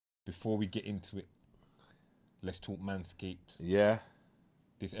before we get into it, let's talk Manscaped. Yeah.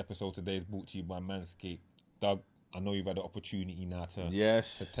 This episode today is brought to you by Manscaped. Doug, I know you've had the opportunity now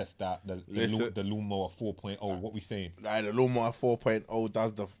to test out the Lawnmower 4.0. What we saying? Like, the Lawnmower 4.0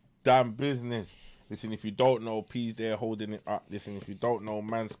 does the damn business. Listen, if you don't know, P's there holding it up. Listen, if you don't know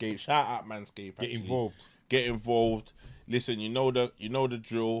Manscaped, shout out Manscaped. Get involved. Get involved. Listen, you know the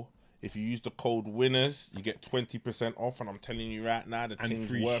drill. If you use the code WINNERS, you get 20% off, and I'm telling you right now, the thing's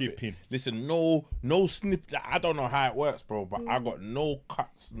free worth shipping. It. Listen, no snip. I don't know how it works, bro, but I got no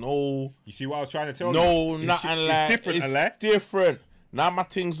cuts, no. You see what I was trying to tell you? No, nothing like. It's different, it's different. Now my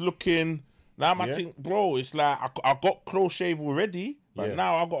thing's looking. Now my thing, bro. It's like I got close shave already, but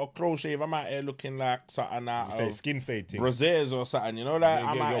now I got a close shave. I'm out here looking like something out of skin fade thing, Braziers or something. You know, like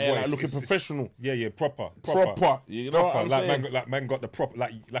I'm out here like looking professional. Proper. You know what I'm saying? Like man got the proper,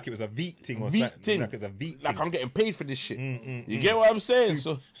 like it was a Veet thing or something. Like it's a Veet thing. Like I'm getting paid for this shit. You get what I'm saying?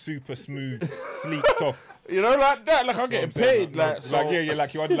 Super smooth, sleek, tough. You know, like that. Like I'm getting paid. Like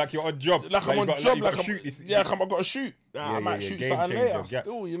you're on job. Like I'm on job. Like I got to shoot. I might shoot something later.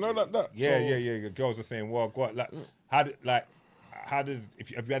 Still, you know, like that. Yeah. Girls are saying, well, God, like, how does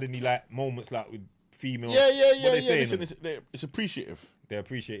have you had any like moments like with females? Yeah. Listen, it's appreciative. They're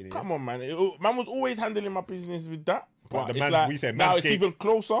appreciating it. Come on, man. Man was always handling my business with that. But the it's man, like, we said now it's even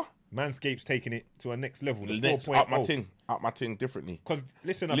closer. Manscaped's taking it to a next level. The next, 4.0. Up my thing differently. Because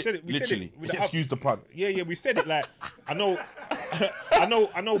listen, I said it. We literally. Said it excuse the pun. Yeah. We said it like I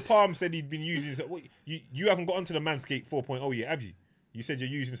know. Palm said he'd been using. What, you haven't got onto the Manscaped 4.0 yet, have you? You said you're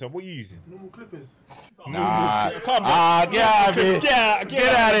using some. What are you using? Normal clippers. Nah. Come on. Get out of here. Get out of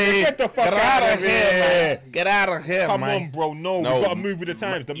here. Get the fuck out of here. Get out of here, Come man. on, bro. No, we've got to move with the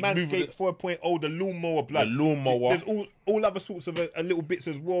times. The Manscaped 4.0, the lawnmower, blood. The lawnmower. There's all other sorts of little bits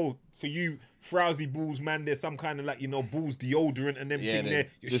as well for you frowsy balls, man. There's some kind of like, balls deodorant and them thing there.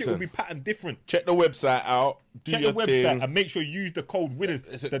 Your shit will be patterned different. Check the website out. Check the website and make sure you use the code WINNERS.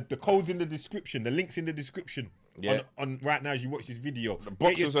 The code's in the description. The link's in the description. Yeah. On right now as you watch this video. The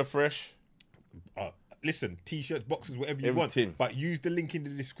boxes are fresh. Listen, t-shirts, boxes, whatever you want. But use the link in the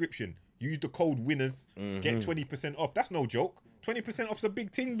description. Use the code WINNERS. Get 20% off. That's no joke. 20% off's a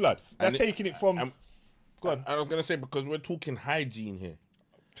big thing, blood. That's taking it from. Go on. I was gonna say, because we're talking hygiene here.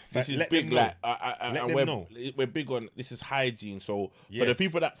 This is let big, them like, we're big on this is hygiene. So for the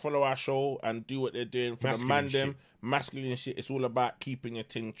people that follow our show and do what they're doing, for Masculine the man, masculine shit, it's all about keeping your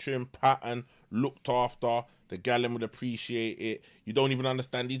thing trim, pattern, looked after. The gallon would appreciate it. You don't even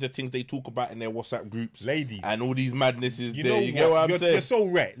understand. These are things they talk about in their WhatsApp groups, ladies, and all these madnesses. You there. know You get what I'm saying? You're so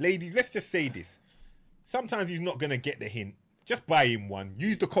right, ladies. Let's just say this. Sometimes he's not gonna get the hint. Just buy him one.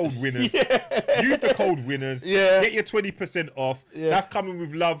 Use the code WINNERS. Use the code WINNERS. Get your 20% off. That's coming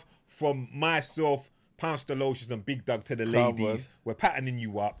with love from myself, Pounce the Lotions, and Big Doug to the ladies. We're patterning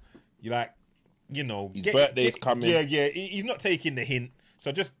you up. You're like, his birthday's coming. Yeah. He's not taking the hint.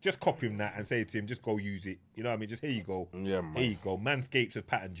 So just copy him that and say to him, just go use it. You know what I mean? Just here you go. Yeah, man. Here you go. Manscaped has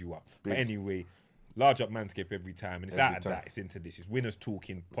patterned you up. But anyway, large up Manscaped every time. And it's out of that. It's into this. It's Winners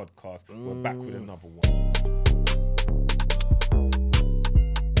Talking podcast. We're back with another one.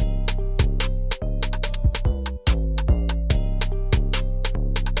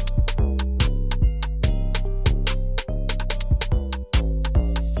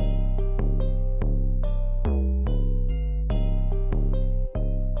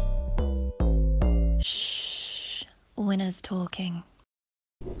 Winners Talking.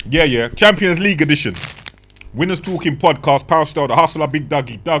 Yeah. Champions League edition. Winners Talking podcast. Power Star, the hustler, Big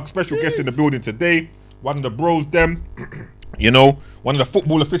Dougie. Doug, special guest in the building today. One of the bros, them. One of the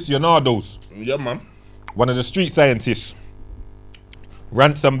football aficionados. Yeah, man. One of the street scientists.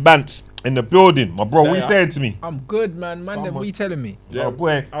 Rants and Bants in the building. My bro, what you saying to me? I'm good, man. What are you telling me? Yeah, oh,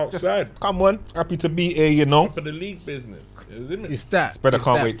 boy. Outside. Come on. Happy to be here, For the league business. It's that. Spreader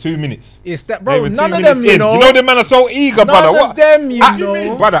can't wait 2 minutes. It's that, bro. None of them, You know them man are so eager, brother. None of them, you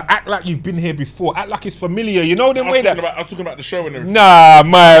know. Brother, act like you've been here before. Act like it's familiar. You know them way that. I was talking about the show and everything. Nah,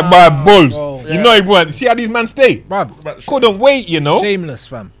 my bulls. Bro. You know he won't. See how these man stay? Bruv. Couldn't wait, Shameless,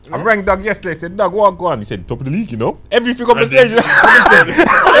 fam. I rang Doug yesterday, said, Doug, what go on? He said, top of the league, Every conversation.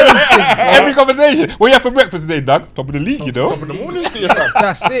 Every conversation. What you have for breakfast today, Doug? Top of the league, Top of the morning.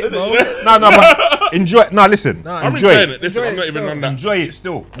 That's it, bro. No, but enjoy it. No, listen. I'm enjoy enjoying it. Listen, I'm not even on that. Enjoy it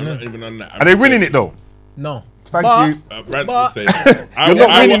still. I'm not even on that. Are they winning it, though? No. Thank you. Rants would say you're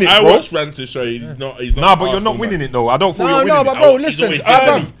not winning it, bro. I watched Rants' show. He's not. Nah, but you're not winning it, though. I don't feel you're winning it. No, but bro, listen.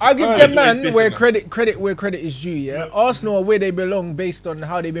 I give them man where dissing credit is due. Yeah, Arsenal are where they belong based on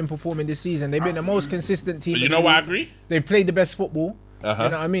how they've been performing this season. They've been the most consistent team. But you know what? I agree. They've played the best football. You know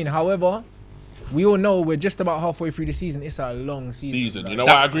what I mean? However, we all know we're just about halfway through the season. It's a long season. You know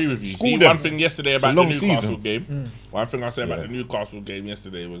what? I agree with you. See, one thing yesterday about the Newcastle game. One thing I said about the Newcastle game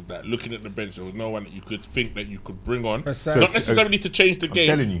yesterday was that looking at the bench, there was no one that you could think that you could bring on, not necessarily to change the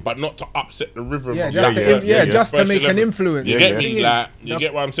game, but not to upset the rhythm. Just to make an influence. You get me? Like, you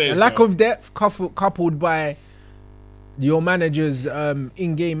get what I'm saying? A lack of depth coupled by your manager's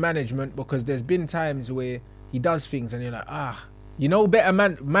in-game management, because there's been times where he does things and you're like, you know, better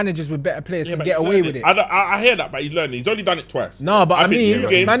managers with better players can get away with it. I hear that, but he's learning. He's only done it twice. No, but I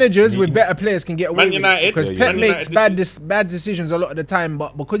mean, managers with better players can get away with it. Because Pep makes bad decisions a lot of the time,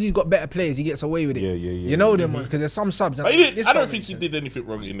 but because he's got better players, he gets away with it. You know them ones, because there's some subs. I don't think he did anything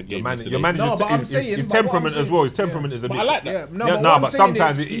wrong in the game. Your manager, his temperament as well. His temperament is a bit. I like that. No, but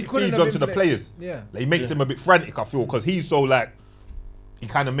sometimes he feeds onto the players. He makes them a bit frantic, I feel, because he's so like, he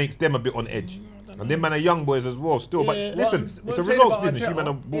kind of makes them a bit on edge. And them man are young boys as well still. But listen, it's a results business. You man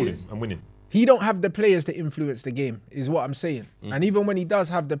are balling and winning. He don't have the players to influence the game, is what I'm saying. And even when he does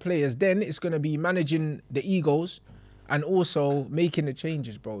have the players, then it's going to be managing the egos and also making the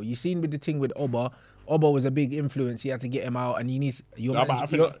changes, bro. You seen with the thing with Oba. Oba was a big influence. He had to get him out, and he needs.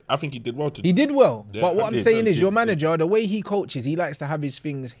 I think he did well today. He did well, but what I'm saying is, your manager, the way he coaches, he likes to have his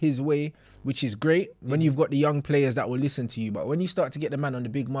things his way, which is great when you've got the young players that will listen to you. But when you start to get the man on the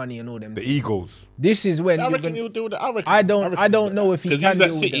big money and all them, the egos. This is when I reckon he'll do that. I don't know if he can do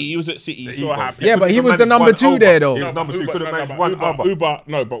that. He was at City. So happy. Yeah, but he was the number 2 there though. He was number 2. Couldn't manage one Uber. Uber,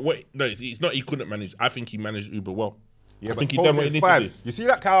 no, but wait, no, it's not. He couldn't manage. I think he managed Uber well. Yeah, I think he done what he needed to do. You see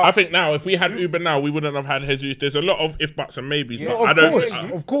that cow? I think now, if we had Uber now, we wouldn't have had Jesus. There's a lot of if buts and maybes. Yeah,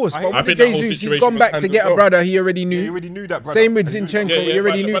 of course. But I think Jesus, he's gone back to get a brother he already knew. He already knew that brother. Same with Zinchenko, he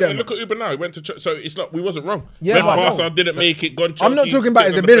already knew that. Look at Uber now. He went to so it's like we wasn't wrong. Yeah, when Barca didn't make it, gone. I'm not talking about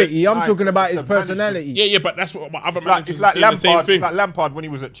his ability. I'm talking about his personality. Yeah, but that's what my other managers. It's like Lampard. It's like Lampard when he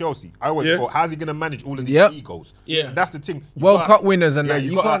was at Chelsea. I always thought, how's he going to manage all of these egos? Yeah, that's the thing. World Cup winners and that.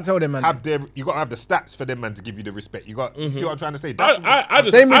 You can't tell them, man. You got to have the stats for them, man, to give you the respect. You got. See what I'm trying to say?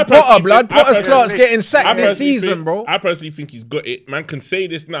 Same with Potter, blood. Potter's Clark's getting sacked this season, bro. I personally think he's got it. Man can say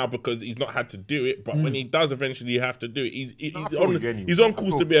this now because he's not had to do it, but when he does eventually have to do it, he's on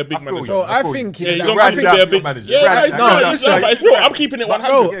course to be a big manager. Bro, I think he's on course to be a big manager. I'm keeping it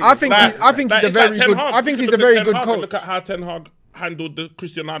 100. I think he's a very good. I think he's a very good coach. Look at how Ten Hag handled the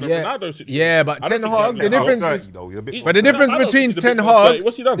Cristiano Ronaldo situation. Yeah, but Ten Hag, the difference is, but the difference between Ten Hag,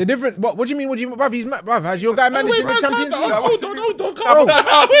 what's he done? The difference. What do you mean? Bruv, he's bruv. Has your guy managed the Champions League? Hold on.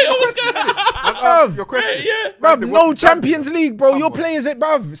 Wait, your question. Bruv, no Champions League, bro. Your players at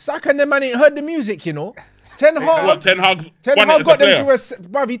bruv. Saka and them man ain't heard the music, you know. Ten Hag got them to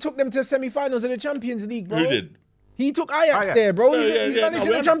bruv. He took them to semi-finals of the Champions League, bro. Who did? He took Ajax there, bro. He's managing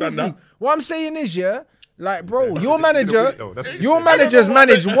the Champions League. What I'm saying is, like, bro, your managers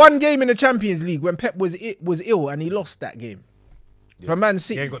managed one game in the Champions League when Pep was ill and he lost that game for Man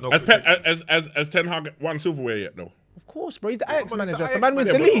City. Has Ten Hag won silverware yet, though? Of course, bro. He's the Ajax manager. So man wins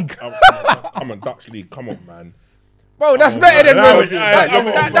the league. Come on, Dutch league. Come on, man. Bro, that's better than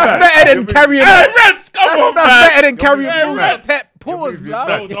that's better than carrying. Rants, that's better than carrying Pep. Pause,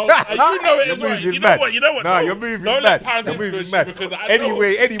 blood. No, you know it as well. You know what? Nah, you're moving mad. You're moving mad. Because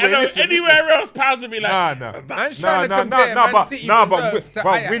anyway, anywhere else, Pounds would be like, man's trying to compare Man City reserves to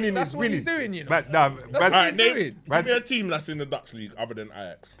Ajax. Winning that's is what he's winning. doing, you know. That's what he's doing. Give me a team that's in the Dutch league other than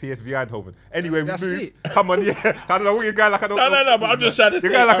Ajax. PSV Eindhoven. Anyway, we move. Come on, I don't know what you guy like I don't know. No, but I'm just trying to say.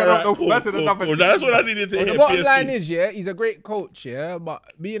 You guy like I don't know. That's what I needed to hear. The bottom line is, he's a great coach, but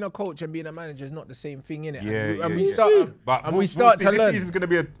being a coach and being a manager is not the same thing, innit? Yeah, and we start to learn. This season's going to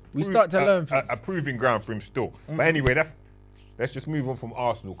be a proving ground for him still. But anyway, let's just move on from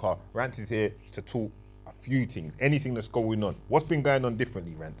Arsenal, car. Rants is here to talk a few things. Anything that's going on. What's been going on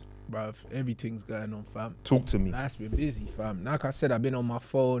differently, Rants? Bruv, everything's going on, fam. Talk to me. Life's been busy, fam. Like I said, I've been on my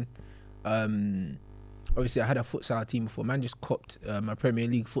phone. Obviously, I had a futsal team before. Man just copped my Premier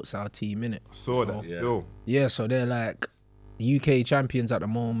League futsal team, innit? I saw that still. Yeah, so they're like UK champions at the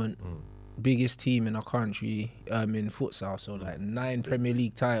moment. Biggest team in our country in futsal, so like 9 Premier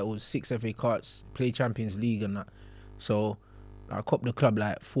League titles, 6 FA Cups, play Champions League and that. So I copped the club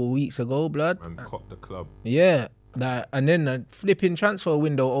like 4 weeks ago, blood. And copped the club. Yeah. And then the flipping transfer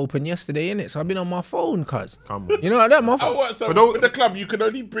window opened yesterday, innit? So I've been on my phone, cuz. Come on. You know like that, my phone. So with the club, you can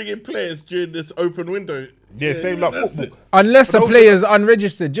only bring in players during this open window. Yeah, same like football. Unless a player's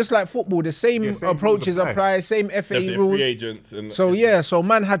unregistered, just like football, the same approaches apply, same FA rules. Free agents and so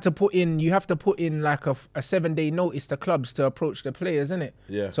man had to you have to put in like a 7-day notice to clubs to approach the players, innit?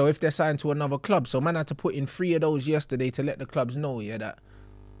 Yeah. So if they're signed to another club, so man had to put in 3 of those yesterday to let the clubs know, that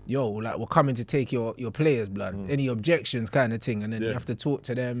yo, like we're coming to take your players' blood. Any objections, kind of thing, and then you have to talk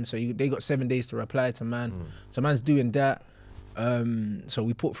to them. So they got 7 days to reply to man. So man's doing that. So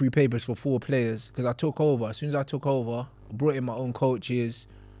we put 3 papers for 4 players because I took over. As soon as I took over, I brought in my own coaches.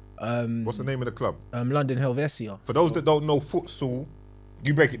 What's the name of the club? London Helvetia. For those that don't know futsal,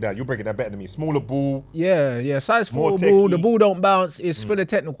 you break it down. You break it down better than me. Smaller ball. Yeah. Size 4 ball. The ball don't bounce. It's for the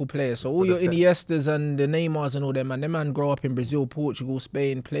technical players. So all your Iniestas and the Neymars and all them, man. Them man grow up in Brazil, Portugal,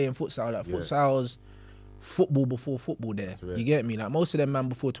 Spain, playing futsal. Like futsal's football before football there. You get me? Like most of them man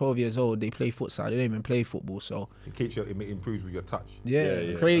before 12 years old, they play futsal. They don't even play football. So it keeps it improves with your touch.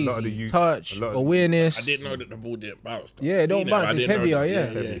 Yeah. Crazy. Touch, awareness. I didn't know that the ball didn't bounce. Yeah, it don't bounce. It's heavier.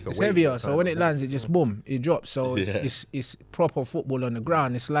 It's heavier. So when it lands, it just boom, it drops. So it's proper football on the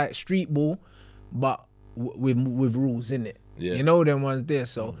ground. It's like street ball, but with rules in it. You know them ones there.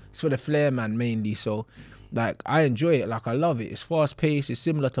 So it's for the flair man mainly. So like I enjoy it, like I love it. It's fast paced. It's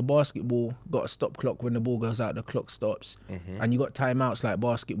similar to basketball. Got a stop clock when the ball goes out, the clock stops, and you got timeouts like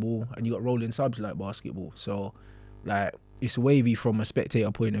basketball, and you got rolling subs like basketball. So like it's wavy from a spectator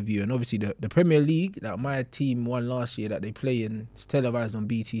point of view. And obviously the Premier League that my team won last year that they play in, it's televised on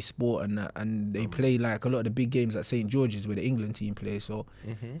BT Sport and they play like a lot of the big games at St. George's where the England team play. So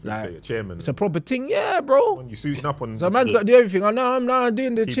like it's a proper thing, bro. When you suiting up on, so man's got to do everything. I know I'm now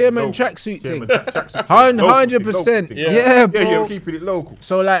doing the chairman tracksuit thing. 100%. Yeah, bro. Yeah, keeping it local.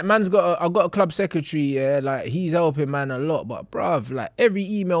 So like man's got I've got a club secretary, like he's helping man a lot. But bruv, like every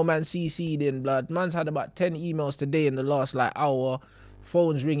email man CC'd in, blood. Man's had about 10 emails today in the last like hour.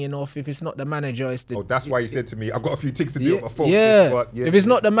 Phone's ringing off. If it's not the manager, it's the... that's why he said to me, I've got a few ticks to do on my phone. If it's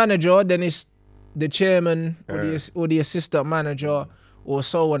not the manager, then it's the chairman or the assistant manager or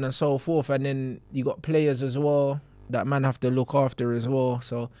so on and so forth. And then you got players as well that man have to look after as well.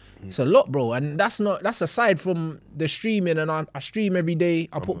 So it's a lot, bro. And that's aside from the streaming, and I stream every day.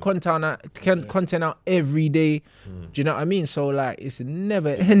 I put content out every day. Do you know what I mean? So like it's never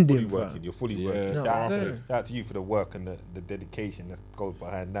ending. You're fully working. Shout out to you for the work and the dedication that goes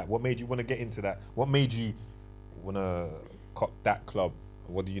behind that. What made you want to get into that? What made you want to cop that club?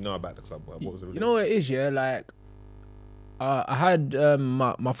 What do you know about the club? What was you know what it is, like I had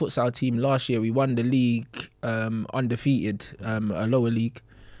my futsal team last year. We won the league undefeated, a lower league.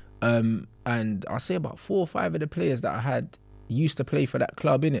 And I'll say about 4 or 5 of the players that I had used to play for that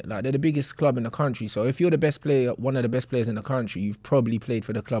club, innit? Like they're the biggest club in the country. So if you're the best player, one of the best players in the country, you've probably played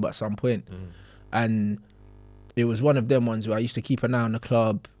for the club at some point. And it was one of them ones where I used to keep an eye on the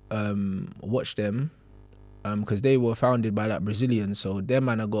club, watch them, because they were founded by like Brazilians. So them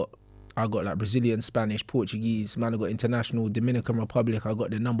man I got like Brazilian, Spanish, Portuguese. Man, I got international, Dominican Republic. I got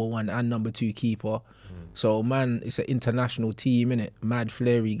the #1 and #2 keeper. So man, it's an international team, innit? Mad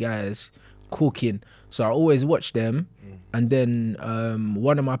flary guys cooking. So I always watch them. And then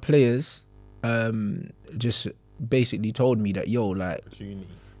one of my players just basically told me that, yo, like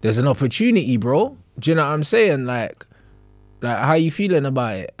there's an opportunity, bro. Do you know what I'm saying? Like how you feeling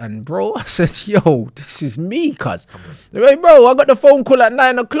about it? And bro, I said, yo, this is me, cuz. Wait, bro, I got the phone call at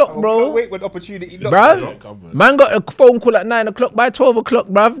 9 o'clock, bro. Wait, when opportunity bruv, man got a phone call at 9 o'clock. By 12 o'clock,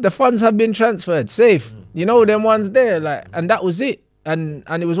 bruv, the funds have been transferred. Safe. You know, them ones there. Like, and that was it. And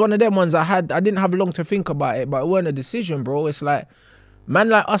it was one of them ones I didn't have long to think about it, but it weren't a decision, bro. It's like, man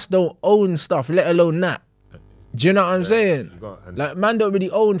like us don't own stuff, let alone that. Do you know what I'm saying? Like, man don't really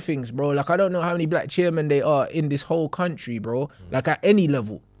own things, bro. Like, I don't know how many black chairmen they are in this whole country, bro. Like, at any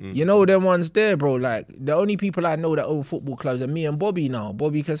level. You know them ones there, bro. Like, the only people I know that own football clubs are me and Bobby now.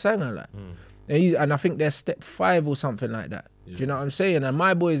 Bobby Kasanga, like. And I think they're step 5 or something like that. Do you know what I'm saying? And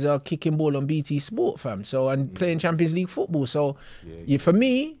my boys are kicking ball on BT Sport, fam. So, and playing Champions League football. So, for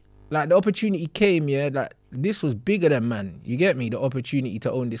me, like, the opportunity came, like, this was bigger than man. You get me? The opportunity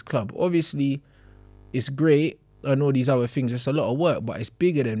to own this club. Obviously, it's great and all these other things. It's a lot of work, but it's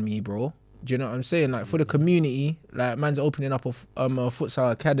bigger than me, bro. Do you know what I'm saying? Like, for the community, like, man's opening up a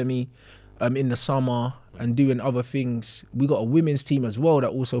futsal academy in the summer and doing other things. We got a women's team as well that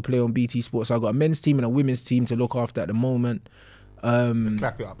also play on BT Sports. So I got a men's team and a women's team to look after at the moment. Let's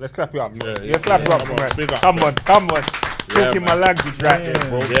clap it up. Let's clap it up. Let's clap it up. Come on. Talking my language right there,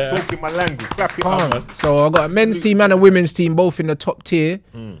 bro. Talking my language. Clap it up. So I got a men's team and a women's team, both in the top tier.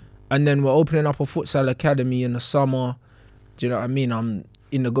 And then we're opening up a futsal academy in the summer. Do you know what I mean? I'm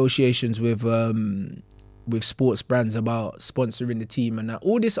in negotiations with sports brands about sponsoring the team, and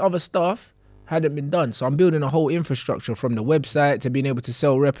all this other stuff hadn't been done. So I'm building a whole infrastructure, from the website to being able to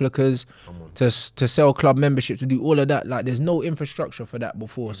sell replicas, to sell club membership, to do all of that. Like, there's no infrastructure for that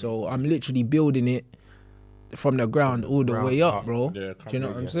before. So I'm literally building it from the ground all the way up, bro. Yeah, do you know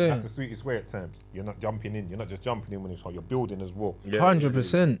what I'm saying? That's the sweetest way at times. You're not jumping in. You're not just jumping in when it's hot. You're building as well.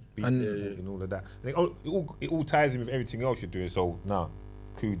 100%. And all of that. And it all ties in with everything else you're doing. So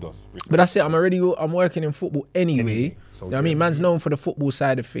kudos. But that's it. I'm working in football anyway. So, you know what I mean, man's known for the football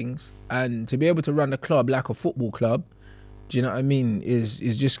side of things, and to be able to run a club like a football club, do you know what I mean, is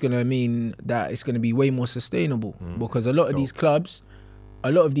just gonna mean that it's gonna be way more sustainable because a lot of these clubs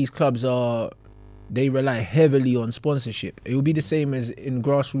they rely heavily on sponsorship. It will be the same as in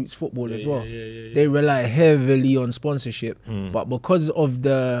grassroots football as well. They rely heavily on sponsorship, but because of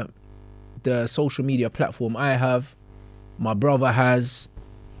the social media platform I have, my brother has,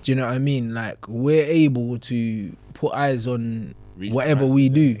 do you know what I mean? Like, we're able to put eyes on whatever we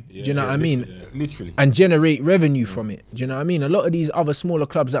do. Do you know what I mean? Literally. And generate revenue from it. Do you know what I mean? A lot of these other smaller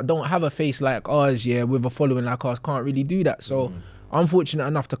clubs that don't have a face like ours, with a following like ours, can't really do that. So I'm fortunate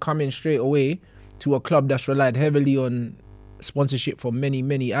enough to come in straight away to a club that's relied heavily on sponsorship from many,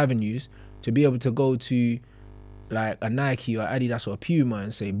 many avenues, to be able to go to like a Nike or Adidas or a Puma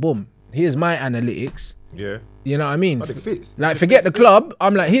and say, boom, here's my analytics. Yeah. You know what I mean? But it fits. Like, forget the club.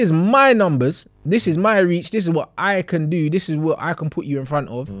 I'm like, here's my numbers. This is my reach. This is what I can do. This is what I can put you in front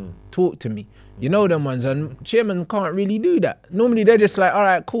of. Talk to me. You know them ones. And chairman can't really do that. Normally, they're just like, all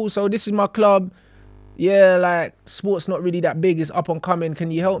right, cool. So this is my club. Yeah, like, sport's not really that big. It's up and coming. Can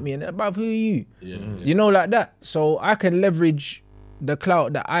you help me? And above, who are you? You know, like that. So I can leverage the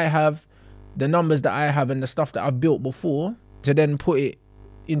clout that I have, the numbers that I have, and the stuff that I've built before to then put it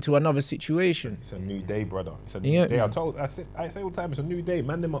into another situation. It's a new day, brother. It's a new day. I say all the time, it's a new day.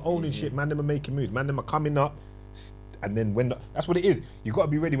 Man, them are owning shit. Man, them are making moves. Man, them are coming up. And then that's what it is. You got to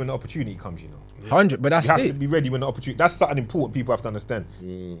be ready when the opportunity comes, you know. 100, but that's it. You have to be ready when the opportunity. That's something important people have to understand.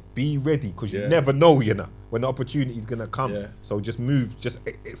 Be ready, because you never know, you know, when the opportunity is gonna come. So just move, just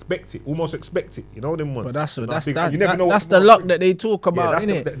expect it, almost expect it. You know them ones. But that's the luck that they talk about,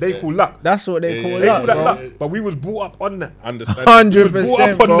 innit? They call luck. That's what they call luck. But we was brought up on that.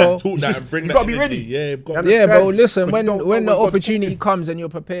 100%, bro. You gotta be ready. Yeah, bro. Listen, when the opportunity comes and you're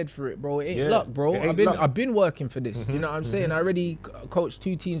prepared for it, bro, it ain't luck, bro. I've been working for this. You know what I'm saying? I already coached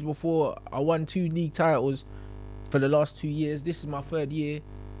 2 teams before. I won 2 league titles for the last 2 years. This is my 3rd year. Do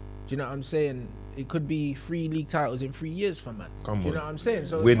you know what I'm saying? It could be 3 league titles in 3 years for man. Do you know what I'm saying?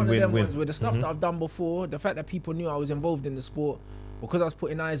 So it's one of them ones with the stuff that I've done before, the fact that people knew I was involved in the sport, because I was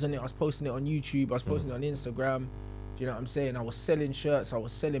putting eyes on it, I was posting it on YouTube, I was posting it on Instagram. Do you know what I'm saying? I was selling shirts, I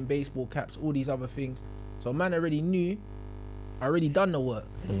was selling baseball caps, all these other things. So man already knew, I already done the work.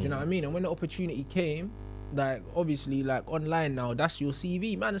 Do you know what I mean? And when the opportunity came, like, obviously, like, online now, that's your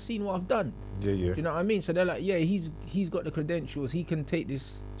CV. Man has seen what I've done. Do you know what I mean? So they're like, yeah, he's got the credentials. He can take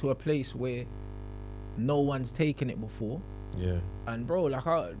this to a place where no one's taken it before. And bro, like,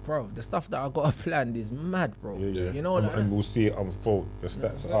 the stuff that I got planned is mad, bro. You know, and we'll see it unfold. The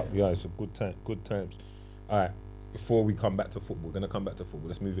stats are up. It's a good time. Good times. All right. Before we come back to football, we're gonna come back to football.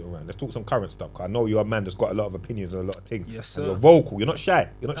 Let's move it around. Let's talk some current stuff. Cause I know you're a man that's got a lot of opinions and a lot of things. Yes, sir. And you're vocal. You're not shy.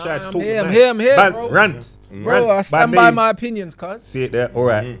 You're not shy to talk. I'm here, bro. Rants. Bro, I stand by my opinions, cuz. See it there. All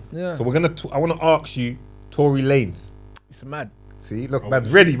right. So we're gonna. I want to ask you, Tory Lanez. It's mad. See, look,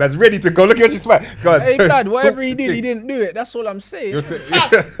 man's ready. Man's ready to go. Look at what you smile. Go on. Hey, Dad, whatever he did, he didn't do it. That's all I'm saying.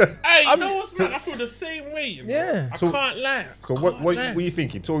 Hey, you know what's mad? I feel the same way. I can't lie. So what are you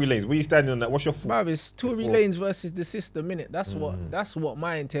thinking, Tory Lanez? Where you standing on that? What's your thought? Bruv, it's Tory Lanez versus the system, innit? That's what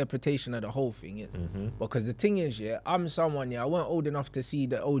my interpretation of the whole thing is. Because the thing is, I'm someone, I weren't old enough to see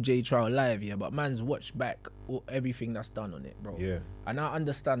the OJ trial live, but man's watched back everything that's done on it, bro. And I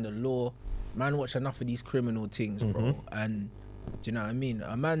understand the law. Man watch enough of these criminal things, bro. And do you know what I mean?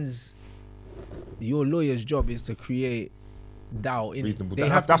 Your lawyer's job is to create doubt in it. They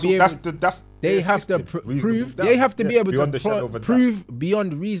have to be able to prove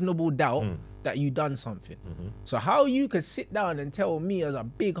beyond reasonable doubt that you done something. So how you could sit down and tell me as a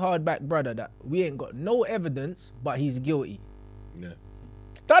big hardback brother that we ain't got no evidence but he's guilty?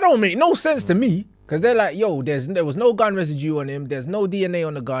 That don't make no sense to me. Because they're like, yo, there was no gun residue on him, there's no DNA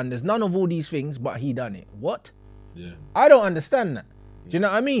on the gun, there's none of all these things, but he done it. What? I don't understand that. Do you know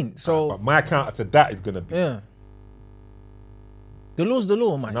what I mean? So, but my counter to that is gonna be, the law's the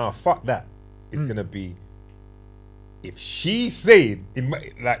law, man. Nah, fuck that. It's gonna be, if she's saying,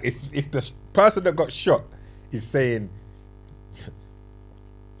 if the person that got shot is saying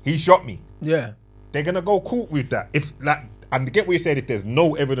he shot me, they're gonna go court with that. And get what you said, if there's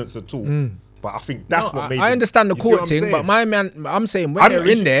no evidence at all. But I think that's what made I understand the court thing, but my man, I'm saying when they're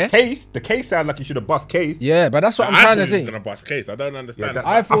in there, the case sound like you should have bust case. Yeah, but that's what I'm trying to say. He was gonna bust case. I don't understand.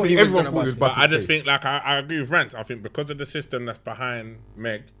 I thought he was gonna bust. But I just think, like, I agree with Rants. I think because of the system that's behind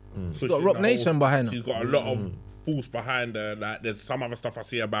Meg, She's got Rock Nation behind her. She's got a lot of force behind her. Like, there's some other stuff I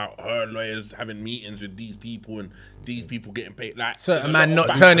see about her lawyers having meetings with these people and these people getting paid. Like, certain man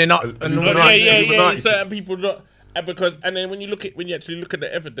not turning up. Certain people not. And then when you actually look at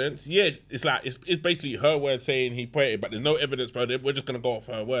the evidence, it's like it's basically her word saying he put it, but there's no evidence about it. We're just gonna go off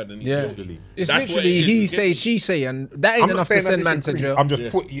her word. And it's literally he say, she say, and that ain't enough to send man to jail. I'm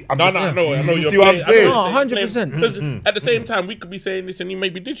just put. I know. You see what I'm saying? 100%. Because at the same time, we could be saying this, and he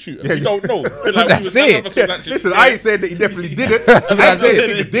maybe did shoot. We don't know. That's it. Listen, I ain't saying that he definitely didn't. I ain't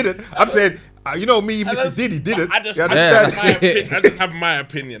saying he didn't. I'm saying. You know me, even if he did, he didn't. I just have my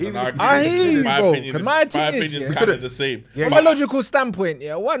opinion. And I hear you, bro. My opinion's kind of the same. From a logical standpoint,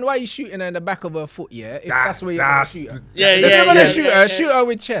 one, why are you shooting her in the back of her foot, if that's where you're going to shoot her? If you're going to shoot her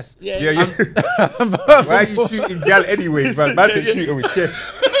with chest. Why are you shooting gal anyway, man? Man said shoot her with chest.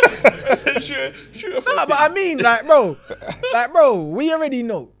 Nah, but I mean, bro, we already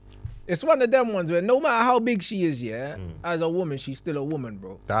know. It's one of them ones where no matter how big she is, as a woman, she's still a woman,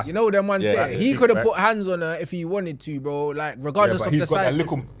 bro. You know them ones there. He could have put hands on her if he wanted to, bro. Like, regardless of the size. He's got that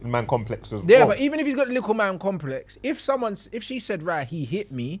little man complex as well. Yeah, but even if he's got the little man complex, if she said, right, he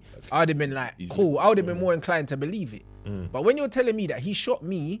hit me, I'd have been like, cool. I would have been more inclined to believe it. But when you're telling me that he shot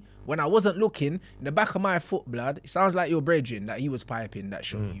me when I wasn't looking in the back of my foot, blood, it sounds like you're bridging that he was piping that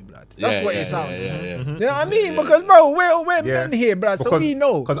shot you, blood. That's what it sounds like. You know what I mean? Because, bro, we're men here, blood, so we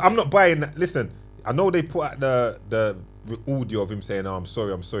know. Because I'm not buying that. Listen, I know they put out the audio of him saying, oh, I'm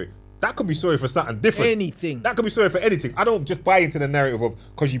sorry. That could be sorry for something different. Anything. That could be sorry for anything. I don't just buy into the narrative of,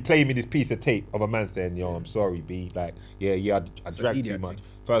 because you play me this piece of tape of a man saying, yo, I'm sorry, B. Like, I drank too much.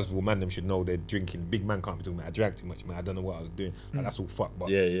 First of all, man, them should know they're drinking. Big man can't be talking about, I drank too much, man. I don't know what I was doing. Like, that's all fuck. But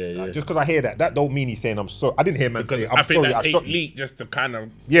just because I hear that don't mean he's saying I'm sorry. I didn't hear man say, I'm sorry, I shot you. Just to kind of...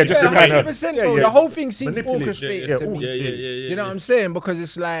 just to kind of... 100%, bro. The whole thing seems orchestrated to me. You know what I'm saying? Because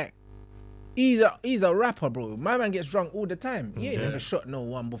it's like, he's a rapper, bro. My man gets drunk all the time. He ain't never shot no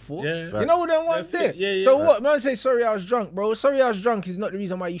one before. You know them ones there. So what? Man say, sorry I was drunk, bro. Sorry I was drunk is not the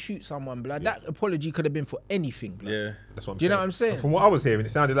reason why you shoot someone, blood. That apology could have been for anything, blood. That's what I'm saying. Do you know what I'm saying? And from what I was hearing,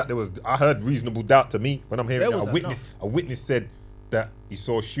 it sounded like I heard reasonable doubt to me when I'm hearing that. A witness said that he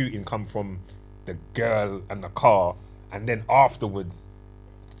saw shooting come from the girl and the car, and then afterwards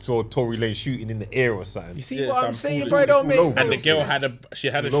saw Tory Lane shooting in the air or something. You see what I'm saying, bro? Don't make. And the girl had the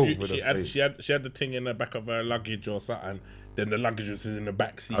thing in the back of her luggage or something. Then the luggage was in the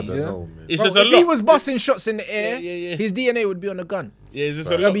back seat. I don't know, man. It's just a lot. If he was busting shots in the air, his DNA would be on the gun. It's just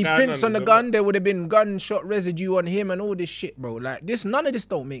there'll be prints on the gun. There would have been gunshot residue on him and all this shit, bro. Like this, none of this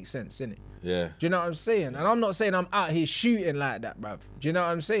don't make sense, innit? Yeah. Do you know what I'm saying? And I'm not saying I'm out here shooting like that, bruv. Do you know what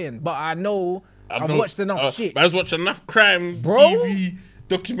I'm saying? But I know I've watched enough shit. I've watched enough crime TV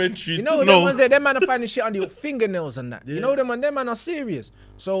documentaries. You know, them ones there, them man are finding shit under your fingernails and that. You know them man are serious.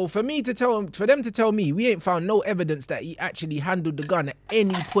 So for them to tell me we ain't found no evidence that he actually handled the gun at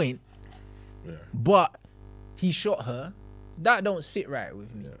any point, but he shot her, that don't sit right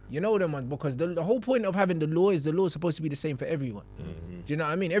with me. You know them ones, because the whole point of having the law is supposed to be the same for everyone. Do you know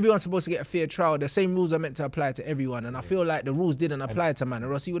what I mean? Everyone's supposed to get a fair trial. The same rules are meant to apply to everyone, and I feel like the rules didn't apply to man,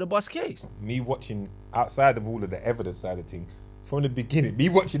 or else he would have bust case. Me watching outside of all of the evidence side of things, from the beginning, me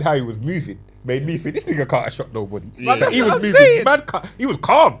watching how he was moving made me think this nigga can't have shot nobody. He was moving, he was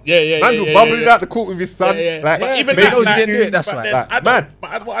calm. Man was bubbling out the court with his son. Even he knows he didn't do it, that's why. But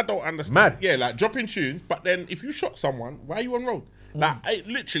what I don't understand, like dropping tunes, but then if you shot someone, why are you on road? Like,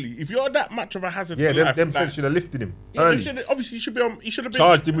 literally, if you're that much of a hazard to life, them friends should have lifted him early. Obviously, he should have been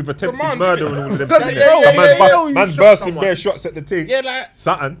charged him with attempted murder and all of them. Man bursting bare shots at the thing.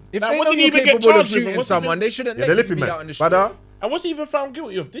 Something. If they know you're capable of shooting someone, they shouldn't let you be out in the street. And what's he even found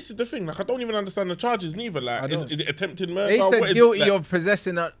guilty of? This is the thing. Like, I don't even understand the charges neither. Like, is it attempted murder? They said guilty of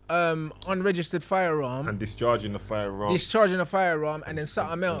possessing an unregistered firearm and discharging a firearm. And then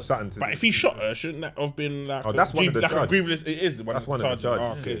something else. But if he shot her, shouldn't that have been like? Oh, that's one of the charges. It is. That's one of the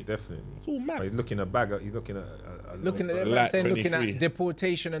charges. Okay, definitely. It's all mad. He's looking at bag. He's looking at looking at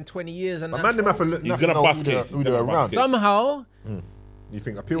deportation and 20 years and that. Man, he's gonna bust case. Around. Somehow. You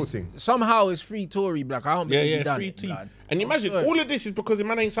think appeal thing? Somehow it's free Tory, black. I don't believe he done free it, tea. blood. And imagine all of this is because the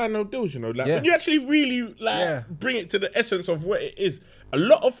man ain't signed no deals, you know. Like when you actually really bring it to the essence of what it is, a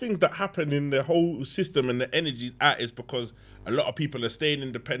lot of things that happen in the whole system and the energies out is because a lot of people are staying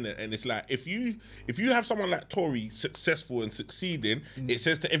independent. And it's like if you have someone like Tory successful and succeeding, it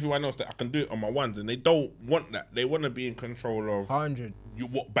says to everyone else that I can do it on my ones, and they don't want that. They want to be in control of 100.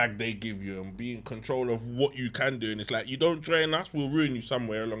 What bag they give you and be in control of what you can do. And it's like, you don't train us, we'll ruin you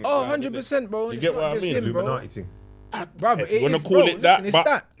somewhere along the line. 100%, bro. Do you get what I mean? Illuminati thing. If you want to call it that,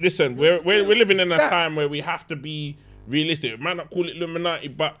 but listen, we're living in a time where we have to be realistic. It might not call it Illuminati,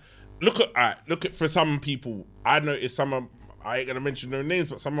 but look at for some people. I noticed I ain't gonna mention no names,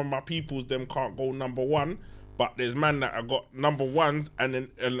 but some of my peoples them can't go number one. But there's man that have got number ones, and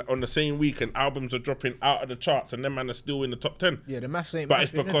then on the same week, and albums are dropping out of the charts, and them man are still in the top 10. Yeah, the maths ain't. But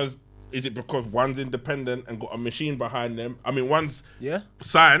it's because. Is it because one's independent and got a machine behind them? I mean, one's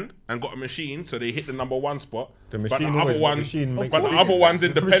signed and got a machine, so they hit the number one spot. But the other one's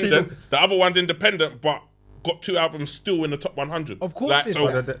independent. The other one's independent, but got 2 albums still in the top 100. Of course,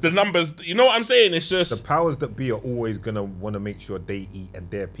 the numbers. You know what I'm saying? It's just the powers that be are always gonna want to make sure they eat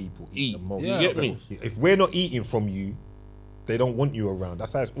and their people eat the most. You get me? If we're not eating from you, they don't want you around.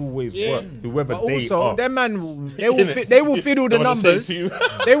 That's how it's always worked. Whoever but they also, are. them man, they will fiddle the numbers.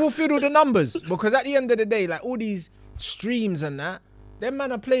 They will fiddle the numbers because at the end of the day, like all these streams and that, them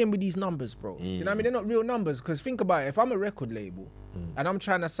man are playing with these numbers, bro. You know what I mean? They're not real numbers. Because think about it. If I'm a record label and I'm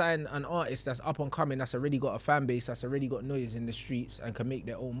trying to sign an artist that's up and coming, that's already got a fan base, that's already got noise in the streets and can make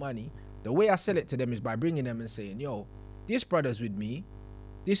their own money, the way I sell it to them is by bringing them and saying, yo, this brother's with me.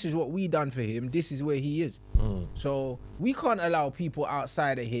 This is what we done for him. This is where he is. So we can't allow people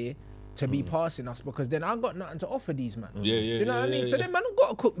outside of here to be passing us because then I got nothing to offer these man. You know what I mean? So then man got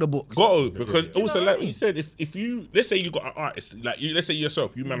to cook the books. Got to, because also like you said, if you, let's say you got an artist, like let's say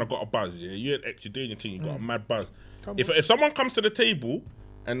yourself, you man have got a buzz, you're doing your thing, you got a mad buzz. If someone comes to the table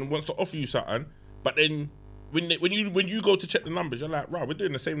and wants to offer you something, but then when you go to check the numbers, you're like, right, we're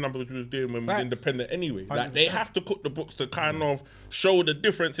doing the same numbers we was doing when we were independent anyway. 100%. Like they have to cook the books to kind of show the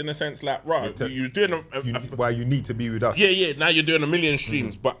difference in a sense, like, right, you're doing why you need to be with us. Yeah. Now you're doing 1 million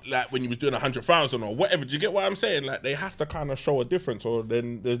streams, but like when you was doing 100,000 or whatever, do you get what I'm saying? Like they have to kind of show a difference, or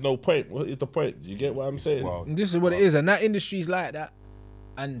then there's no point. What is the point? Do you get what I'm saying? Wow. This is what it is, and that industry's like that.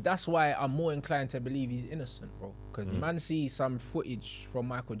 And that's why I'm more inclined to believe he's innocent, bro. Because man see some footage from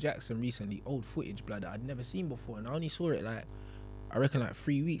Michael Jackson recently, old footage, blood, that I'd never seen before. And I only saw it like, I reckon like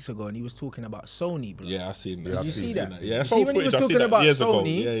 3 weeks ago, and he was talking about Sony, bro. Yeah, I seen that. Did you see that? Yeah, see when he was talking about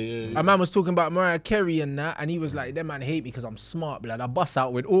Sony, a man was talking about Mariah Carey and that, and he was like, them man hate me because I'm smart, blood. I bust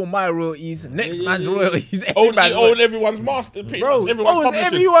out with all my royalties, next man's royalties. Own everyone's masterpiece. Bro,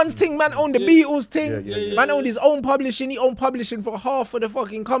 everyone's thing, man owned the Beatles thing. Man owned his own publishing. He owned publishing for half of the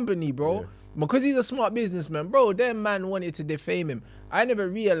fucking company, bro. Because he's a smart businessman, bro. Them man wanted to defame him. I never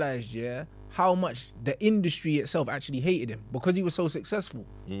realized, how much the industry itself actually hated him because he was so successful.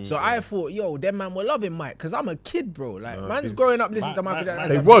 So I thought, yo, them man were loving Mike because I'm a kid, bro. Like, man's growing up listening to Michael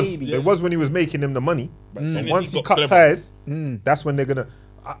Jackson as a baby. It was when he was making them the money. But once he cut ties, that's when they're going to...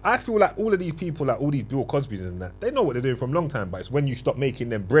 I feel like all of these people, like all these Bill Cosbys and that, they know what they're doing from a long time, but it's when you stop making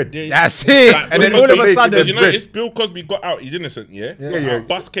them bread. That's it. Like, and then all of a sudden... You know, if Bill Cosby got out, he's innocent,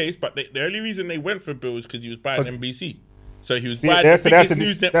 Bust case, but the only reason they went for Bill is because he was buying NBC. So he was buying the biggest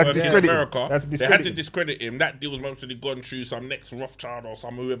news network in America. They had to discredit him. That deal was mostly gone through some next Rothschild or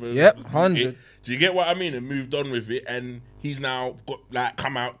some whoever. 100. Do you get what I mean? And moved on with it, and he's now got like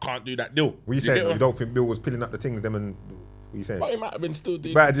come out, can't do that deal. What you saying? You don't think Bill was pilling up the things them and... What you saying? But he might have been still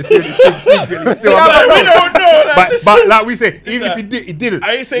doing. Right, just doing secretly. We don't know. But like we say, even if he did, he didn't.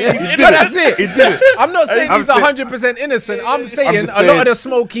 I ain't saying he didn't. That's it. He didn't. I'm not saying he's 100% innocent. I'm saying a lot of the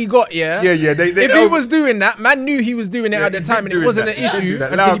smoke he got, if he was doing that, man knew he was doing it at the time, and it wasn't an issue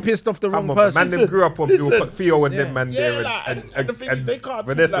until he pissed off the wrong person. Man, them grew up on Theo and them man there, and they can't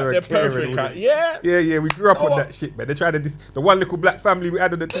Vanessa and Claire. Yeah. We grew up on that shit, man. They tried to the one little black family we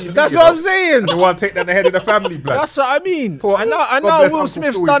had on the TV. That's what I'm saying. They want to take down the head of the family, blood. That's what I mean. I know Will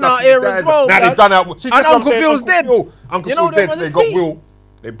Smith's done out here as well. Now they've done out. And Uncle Phil's dead. Uncle Phil's dead, so they got Will.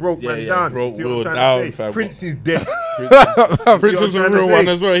 They broke man down. Broke Will down, fam. Prince is dead. Prince was a real one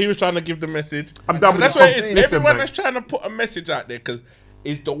as well. He was trying to give the message. I'm done with that's what it is. Everyone that's trying to put a message out there, because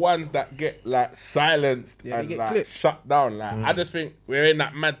it's the ones that get like silenced and like clipped. Shut down. Like I just think we're in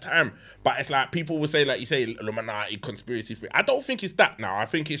that mad time. But it's like people will say, like you say, Illuminati, conspiracy theory. I don't think it's that now. I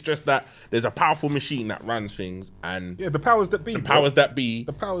think it's just that there's a powerful machine that runs things, and the powers that be. The powers that be.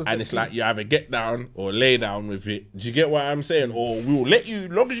 And it's like you either get down or lay down with it. Do you get what I'm saying? Or we'll let you, as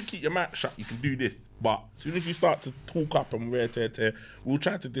long as you keep your mouth shut, you can do this. But as soon as you start to talk up and tear, we'll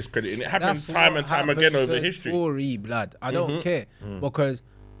try to discredit it. And it happens time and time again over history. Story, blood. I don't care because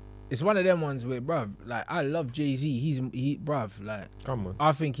it's one of them ones where, bruv, like I love Jay-Z. Bruv, like, come on.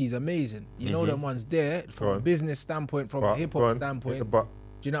 I think he's amazing. You know them ones there from a business standpoint, from a hip hop standpoint. Do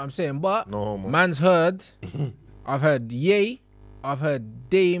you know what I'm saying? But man's heard. I've heard Ye, I've heard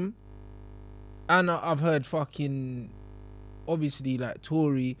Dame, and I've heard fucking obviously like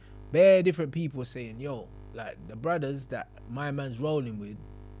Tory. Bare different people saying, yo, like the brothers that my man's rolling with,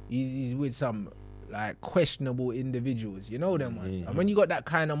 he's with some like questionable individuals, you know them ones. And when you got that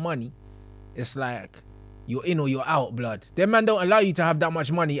kind of money, it's like you're in or you're out, blood. Them man don't allow you to have that much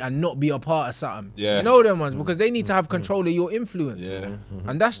money and not be a part of something. Yeah. You know them ones, because they need to have control of your influence. Yeah.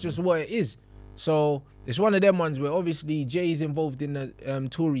 And that's just what it is. So it's one of them ones where obviously Jay's involved in the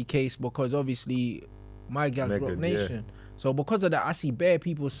Tory case because obviously my gal's Rock Nation. Yeah. So because of that, I see bare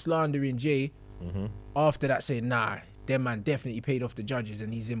people slandering Jay after that, saying, nah, them man definitely paid off the judges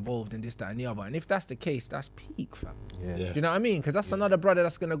and he's involved in this, that, and the other. And if that's the case, that's peak, fam. Yeah. Do you know what I mean? Because that's another brother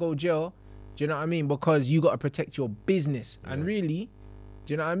that's gonna go jail. Do you know what I mean? Because you got to protect your business. And really,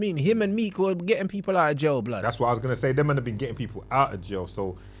 do you know what I mean? Him and Meek were getting people out of jail, blood. That's what I was going to say. Them men have been getting people out of jail.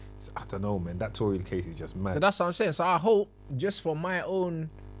 So, I don't know, man. That Tory case is just mad. So that's what I'm saying. So I hope, just for my own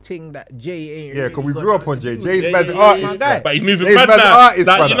thing, that Jay ain't. Yeah, because we grew up on Jay. Jay's man's artist. But he's moving mad now. Artist,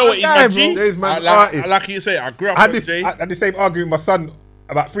 like, you know what? He's my G. Jay's man's artist. Like you say, I grew up on Jay. I had the same argument with my son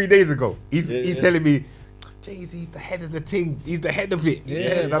about 3 days ago. He's telling me, Jay-Z's the head of the thing. He's the head of it.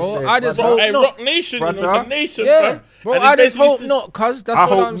 Yeah, bro. I just hope not. Rock Nation, you know, it's a nation, bro. I just hope not, cuz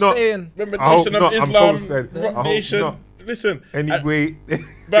that's what I'm saying. Remember, Nation of Islam, Rock Nation. Listen. Anyway.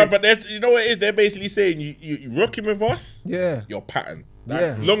 But you know what it is? They're basically saying, you rocking with us, you're pattern.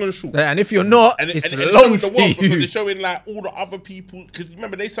 That's long and short. And if you're not, it's long for you. Because they're showing like all the other people. Because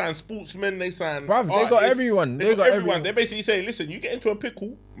remember, they signed sportsmen, they signed bruv, they got everyone. They got everyone. They're basically saying, listen, you get into a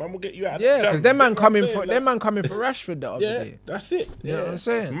pickle, man will get you out. Yeah, because them man coming for Rashford the other day. That's it. You know what I'm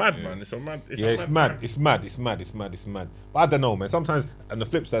saying? It's mad, man. It's mad. It's mad. But I don't know, man. Sometimes, on the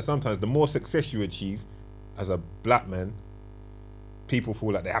flip side, sometimes the more success you achieve as a black man, people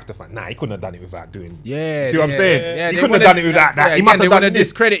feel like they have to find. Nah, he couldn't have done it without doing. See what I'm saying? Yeah, he couldn't have done it without that. He must have done this.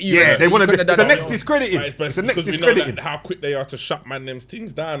 Discredit you. Yeah, they want to. It's the next discrediting. It's the next discrediting. How quick they are to shut man them's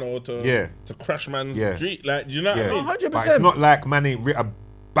things down or to crash man's street. Like, do you know what I mean? 100%. But it's not like man ain't writ a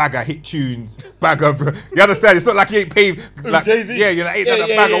bag of hit tunes, bag of. You understand? It's not like he ain't paid. Like, Jay-Z. Yeah, you know, ain't done a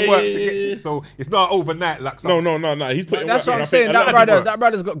bag of work to get to. So it's not overnight. Like no. He's putting. That's what I'm saying. That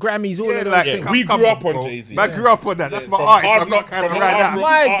brother's got Grammys all of those things. We grew up on Jay-Z. Man grew up on that. That's my artist. I'm not kind of right now.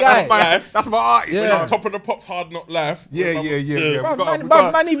 My guy. That's my artist. On Top of the Pops, Hard Knock Life.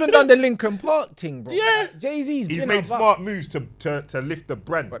 Yeah. Man even done the Linkin Park thing, bro. Yeah. Jay-Z's. He's made smart moves to lift the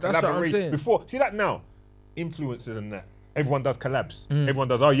brand. But that's what I'm saying. Before, see that now, influencers and that. Everyone does collabs. Everyone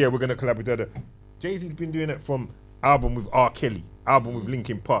does, we're going to collab with the other. Jay-Z's been doing it from album with R. Kelly, album with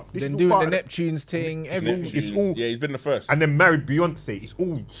Linkin Park. Then doing the Neptunes thing, everything. It's all, he's been the first. And then married Beyonce. It's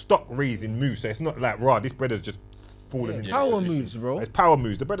all stock raising moves. So it's not like, this brother's just fallen into power moves, bro. It's power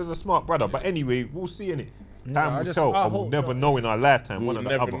moves. The brother's a smart brother. But anyway, we'll see in it. Time will tell. We'll never know in our lifetime. We'll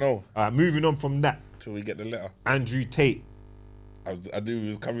never know. Moving on from that. Till we get the letter. Andrew Tate. I knew he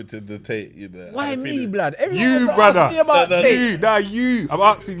was coming to the Tate. Why me, blood? Everyone you, brother. Ask me about Tate. You. I'm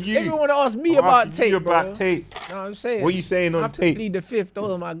asking you. Everyone ask me about Tate, bro. About Tate. You know what I'm saying? What are you saying on Tate? I have to plead the fifth.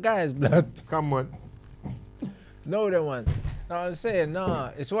 Those are my guys, blood. Come on. Know them ones. Know what I'm saying? Nah,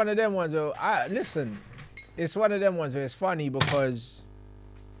 it's one of them ones where it's one of them ones where it's funny because,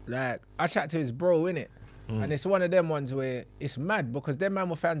 like, I chat to his bro, innit? And it's one of them ones where it's mad because them man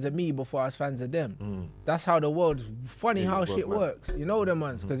were fans of me before I was fans of them. That's how the world's funny how shit works. You know them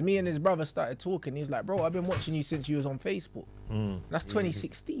ones? Because me and his brother started talking. He was like, bro, I've been watching you since you was on Facebook. That's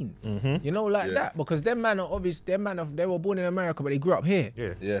 2016. You know, like that. Because them man are obvious, they were born in America, but they grew up here.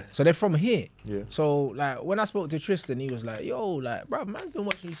 Yeah. So they're from here. Yeah. So like when I spoke to Tristan, he was like, yo, like, bro, man's been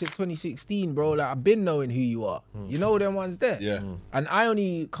watching you since 2016, bro. Like I've been knowing who you are. You know them ones there. Yeah. And I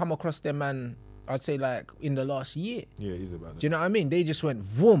only come across them man, I'd say like in the last year. Yeah, he's about it. Do you know what I mean? They just went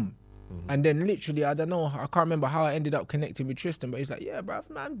vroom. And then literally, I don't know, I can't remember how I ended up connecting with Tristan, but he's like, yeah, bruv,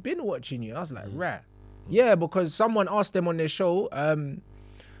 man, I've been watching you. I was like, right. Yeah, because someone asked them on their show,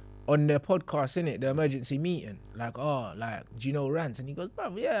 on their podcast, innit, the emergency meeting, like, do you know Rants? And he goes,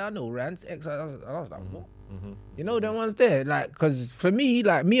 bruv, yeah, I know Rants. I was like, what? You know, them ones there? Like, because for me,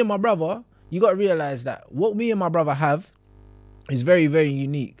 like, me and my brother, you got to realize that what me and my brother have is very, very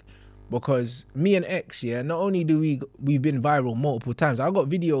unique. Because me and X, not only do we've been viral multiple times. I got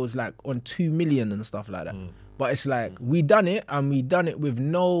videos like on 2 million and stuff like that. But it's like we done it and we done it with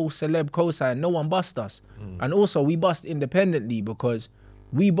no celeb cosign. No one bust us. And also we bust independently because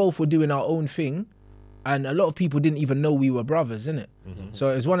we both were doing our own thing, and a lot of people didn't even know we were brothers, innit? So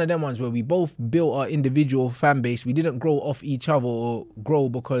it was one of them ones where we both built our individual fan base. We didn't grow off each other or grow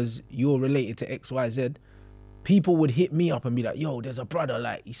because you're related to X, Y, Z. People would hit me up and be like, yo, there's a brother,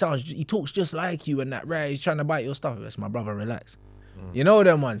 like, he talks just like you and that, right? He's trying to bite your stuff. That's my brother, relax. You know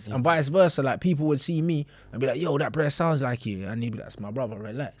them ones. And vice versa, like, people would see me and be like, yo, that brother sounds like you. And he'd be like, that's my brother,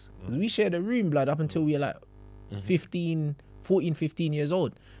 relax. We shared a room, blood, up until we were like 15, 14, 15 years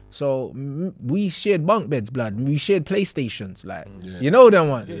old. So we shared bunk beds, blood. We shared PlayStations, like you know them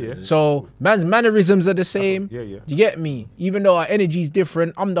ones. So man's mannerisms are the same. You get me? Even though our energy's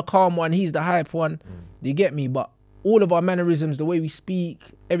different, I'm the calm one, he's the hype one. You get me? But all of our mannerisms, the way we speak,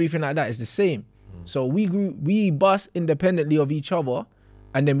 everything like that is the same. So we bust independently of each other,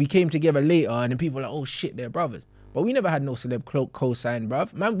 and then we came together later, and then people were like, oh shit, they're brothers. But we never had no celeb co-sign,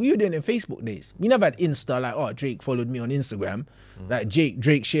 bruv. Man, we were doing it in Facebook days. We never had Insta, like, oh, Drake followed me on Instagram. Like,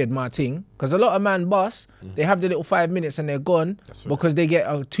 Drake shared my thing. Because a lot of man bust, they have the little 5 minutes and they're gone because they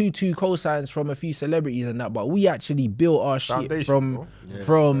get 2 co-signs from a few celebrities and that. But we actually built our shit from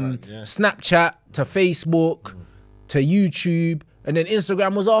Snapchat to Facebook to YouTube. And then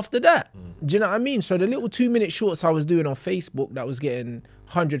Instagram was after that. Do you know what I mean? So the little 2-minute shorts I was doing on Facebook that was getting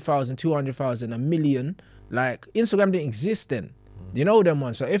 100,000, 200,000, 1 million, like Instagram didn't exist then. You know them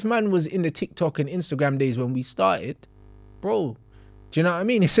ones. So if man was in the TikTok and Instagram days when we started, bro, do you know what I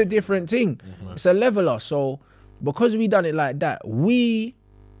mean? It's a different thing. It's a leveler. So because we done it like that, we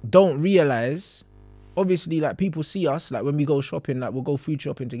don't realize, obviously, like people see us, like when we go shopping, like we'll go food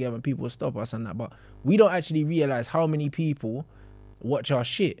shopping together and people will stop us and that, but we don't actually realize how many people watch our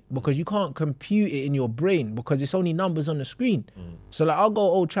shit because you can't compute it in your brain because it's only numbers on the screen. So like I'll go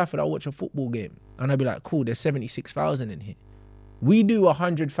Old Trafford, I'll watch a football game and I'll be like, cool, there's 76,000 in here. We do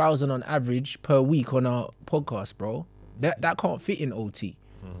 100,000 on average per week on our podcast, bro. That can't fit in OT.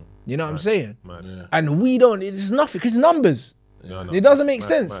 You know what I'm saying? And we don't, it's nothing, because numbers. It doesn't make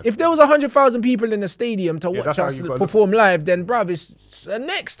sense. If there was 100,000 people in the stadium to watch us perform live, then bruv, it's the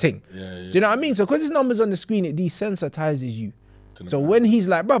next thing. Do you know what I mean? So because there's numbers on the screen, it desensitizes you. So when he's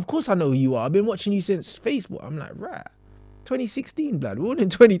like, bruv, of course I know who you are. I've been watching you since Facebook. I'm like, right. 2016, blood. We're all in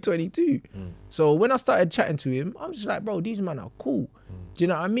 2022. So when I started chatting to him, I'm just like, bro, these men are cool. Do you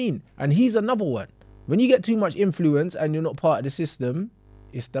know what I mean? And he's another one. When you get too much influence and you're not part of the system,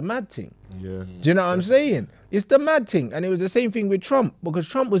 it's the mad thing. Do you know what I'm saying? It's the mad thing. And it was the same thing with Trump, because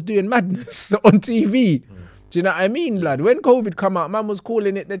Trump was doing madness on TV. Do you know what I mean, blood? When COVID come out, man was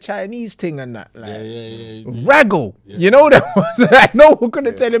calling it the Chinese thing and that. Like, raggle. You know that was like, no one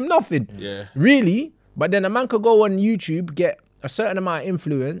couldn't tell him nothing. Really? But then a man could go on YouTube, get a certain amount of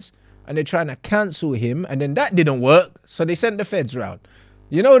influence, and they're trying to cancel him, and then that didn't work, so they sent the feds round.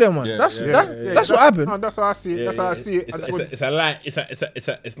 You know them ones. That's what happened. No, that's how I see it. That's how I see it. It's a light.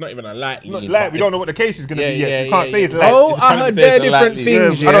 It's not even a light. It's not light. We don't know what the case is going to be yet. You can't say it's light. Oh, I heard bare different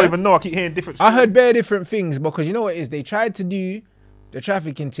things. I don't even know. I keep hearing different. I heard bare different things because you know what it is? They tried to do the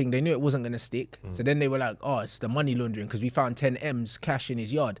trafficking thing. They knew it wasn't going to stick. So then they were like, oh, it's the money laundering because we found 10 M's cash in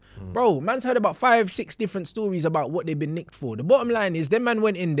his yard. Bro, man's heard about 5, 6 different stories about what they've been nicked for. The bottom line is them man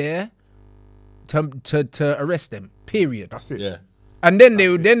went in there to arrest them. Period. That's it. And then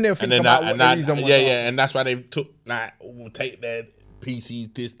they'll think about what the reason was. And that's why they took take their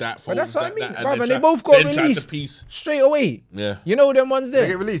PCs, this, that, phones, that's what I mean, and they both got released straight away. You know them ones there. They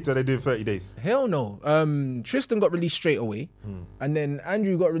get released or they do 30 days? Hell no. Tristan got released straight away, and then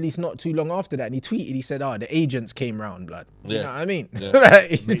Andrew got released not too long after that. And he tweeted, he said, the agents came round, blood. You know what I mean?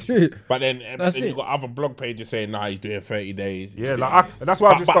 But then you got other blog pages saying, he's doing 30 days. That's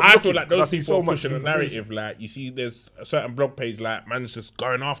why I feel like those people are pushing a narrative. Like, you see, there's a certain blog page, like, man's just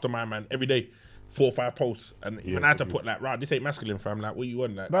going after my man every day. 4 or 5 posts, and even I had to put like, right, this ain't masculine, fam. Like, what you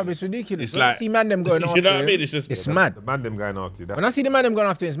on? Like, bruv, it's ridiculous. It's like, I see man them going after you know what I mean? It's just, it's mad. The man them going after. When I see the man them going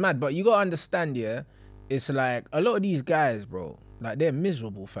after, it's mad. But you gotta understand, it's like a lot of these guys, bro. Like they're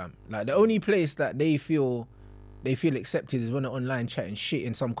miserable, fam. Like the only place that they feel accepted is when they're online chatting shit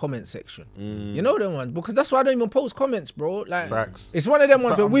in some comment section. You know them ones? Because that's why I don't even post comments, bro. Like, it's one of them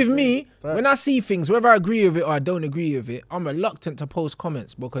ones. But with me, when I see things, whether I agree with it or I don't agree with it, I'm reluctant to post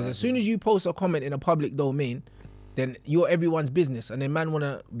comments because as soon as you post a comment in a public domain, then you're everyone's business, and then man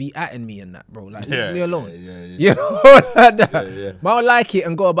wanna be atting me and that, bro. Like, leave me alone. You know, like that. But I'll like it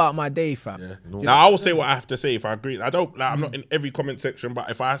and go about my day, fam. Now I will say what I have to say if I agree. I don't like. I'm not in every comment section,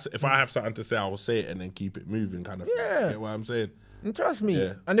 but if I have something to say, I will say it and then keep it moving, kind of. You get what I'm saying? And trust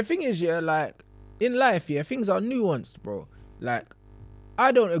me. And the thing is, like in life, things are nuanced, bro. Like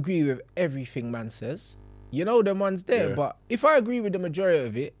I don't agree with everything man says. You know, them ones there. But if I agree with the majority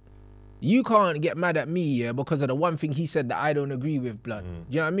of it, you can't get mad at me, because of the one thing he said that I don't agree with, blood.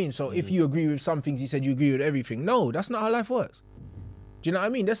 You know what I mean? So if you agree with some things he said, you agree with everything. No, that's not how life works. Do you know what I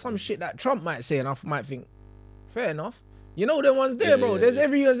mean? There's some shit that Trump might say and I might think, fair enough. You know them ones there, bro.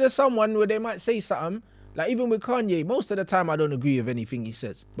 There's someone where they might say something. Like even with Kanye, most of the time I don't agree with anything he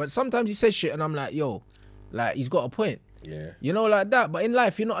says. But sometimes he says shit and I'm like, yo, like he's got a point. You know, like that. But in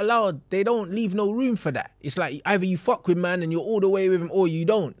life, you're not allowed, they don't leave no room for that. It's like either you fuck with man and you're all the way with him or you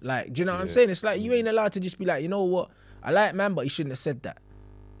don't. Like, do you know what I'm saying? It's like you ain't allowed to just be like, you know what? I like man, but he shouldn't have said that.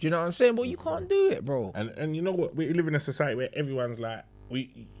 Do you know what I'm saying? But you can't do it, bro. And you know what? We live in a society where everyone's like,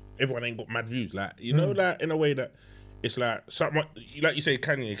 everyone ain't got mad views. Like, you know, like in a way that it's like something like you say,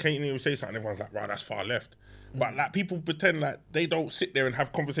 Kanye will say something, everyone's like, right, that's far left. But like people pretend like they don't sit there and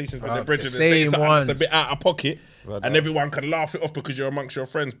have conversations with their brethren and say something that's a bit out of pocket, and everyone can laugh it off because you're amongst your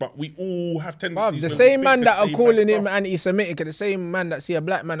friends. But we all have tendencies. The same man that are calling him anti-Semitic are the same man that see a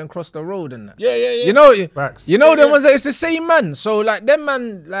black man and cross the road and that. Yeah. You know, them ones that it's the same man. So like them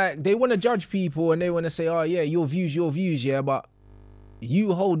man, like they want to judge people and they want to say, oh yeah, your views, yeah, but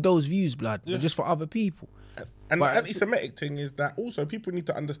you hold those views, blood, but just for other people. And the anti-Semitic thing is that also people need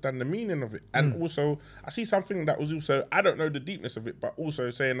to understand the meaning of it. And also, I see something that was also, I don't know the deepness of it, but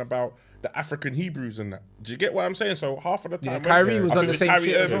also saying about the African Hebrews and that. Do you get what I'm saying? So half of the time, Kyrie was on the same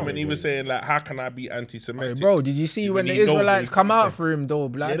shit as well. When he was saying like, how can I be anti-Semitic? Bro, did you see when the Israelites come out for him though,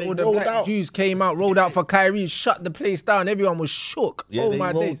 blood? All the black Jews came out, rolled out for Kyrie, shut the place down. Everyone was shook. Yeah, oh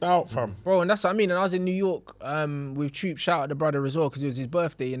my days. Out, fam. Bro, and that's what I mean. And I was in New York with Troop, shout out the brother as well, because it was his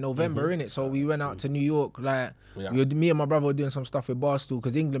birthday in November, innit? So we went out to New York, like, me and my brother were doing some stuff with Barstool,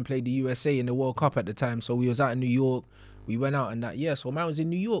 because England played the USA in the World Cup at the time. So we was out in New York. We went out and that, so man was in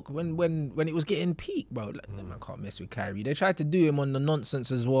New York when it was getting peak, bro. Like, man can't mess with Kyrie. They tried to do him on the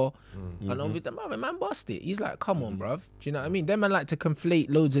nonsense as well. And obviously, man bust it. He's like, come on, bruv. Do you know what I mean? Them man like to conflate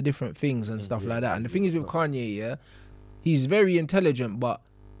loads of different things and stuff like that. And the thing is with Kanye, he's very intelligent, but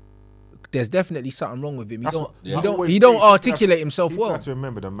there's definitely something wrong with him. He don't articulate himself well. You have to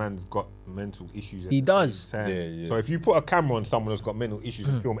remember the man's got mental issues. He does. So if you put a camera on someone that's got mental issues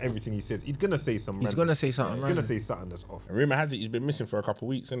and film everything he says, he's gonna say something. He's gonna say something. He's gonna say something that's off. Rumor has it he's been missing for a couple of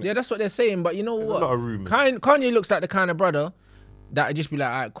weeks, isn't it? Yeah, that's what they're saying. But you know what? A lot of rumors. Kanye looks like the kind of brother that I'd just be like,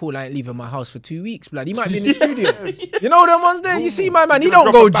 all right, cool, I ain't leaving my house for 2 weeks, blood. He might be in the studio. You know them ones there? You see my man, he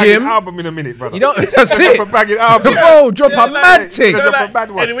don't go gym. Album in a minute, brother. You don't, that's it. Drop a bagging album. Bro, drop a mad thing.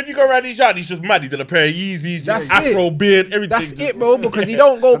 And when you go around his yard, he's just mad. He's in a pair of Yeezys, Afro beard, everything. That's it, bro, because he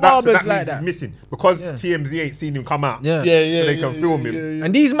don't go barbers like that. He's missing. Because TMZ ain't seen him come out. So they can film him.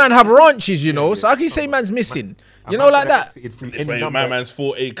 And these man have ranches, you know, so I can say man's missing. You know, like that. My man's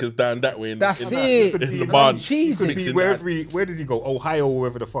 4 acres down that way. That's it. In the barn. Where does he go? Ohio, or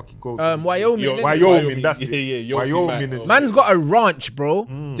wherever the fuck he goes. Wyoming. That's it. Wyoming. Man's got a ranch, bro.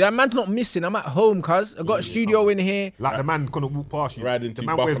 That man's not missing. I'm at home, cuz. I got a studio in here. Like the man gonna walk past you. The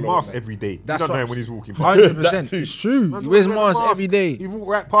man wears masks every day. You don't know him when he's walking past. 100%. It's true. He wears masks every day. He walk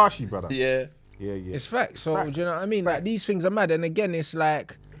right past you, brother. Yeah. It's facts. So, do you know what I mean? Like, these things are mad. And again, it's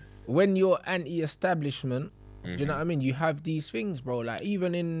like, when you're anti-establishment, do you know what I mean? You have these things, bro. Like,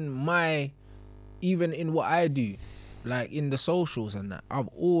 even in what I do, like in the socials and that, I've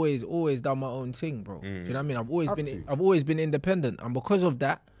always done my own thing, bro. Do you know what I mean? I've always been independent, and because of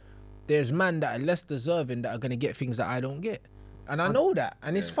that, there's men that are less deserving that are gonna get things that I don't get, and I know that,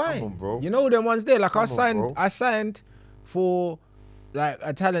 and it's fine. Come on, bro. You know them ones there. Like I signed for like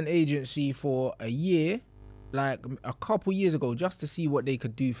a talent agency for a year, like a couple years ago, just to see what they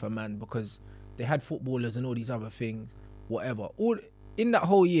could do for man, because they had footballers and all these other things, whatever. All in that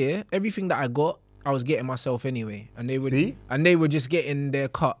whole year, everything that I got, I was getting myself anyway, and they were just getting their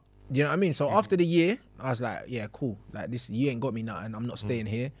cut. Do you know what I mean? So after the year, I was like, yeah, cool. Like this, you ain't got me nothing. I'm not staying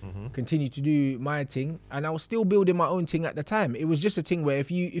here. Continue to do my thing, and I was still building my own thing at the time. It was just a thing where if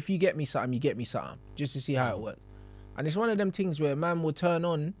you get me something, you get me something, just to see how it works. And it's one of them things where man will turn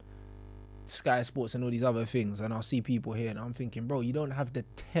on Sky Sports and all these other things, and I'll see people here, and I'm thinking, bro, you don't have the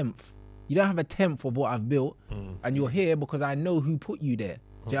 10th. You don't have a 10th of what I've built, and you're here because I know who put you there.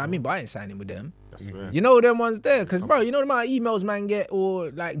 Do you know what I mean? But I ain't signing with them. You know them ones there, because bro, you know the amount of emails man get, or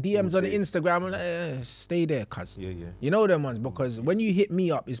like DMs on the Instagram, and like, stay there, cuz. You know them ones, because when you hit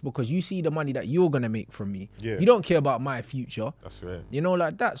me up, it's because you see the money that you're gonna make from me. You don't care about my future. That's right. You know,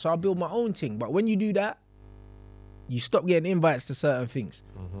 like that. So I build my own thing. But when you do that, you stop getting invites to certain things.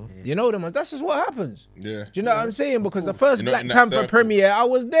 You know them ones. That's just what happens. Do you know what I'm saying? Because the first Black Panther premiere, I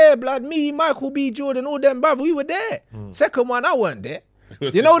was there, blood. Me, Michael B. Jordan, all them, bruv, we were there. Second one, I weren't there.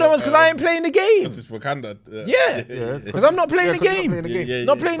 You know them ones, because I ain't playing the game. Because I'm not playing the game.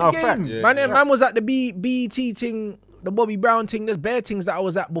 Not playing the game. Man was at the BET thing, the Bobby Brown thing. There's bare things that I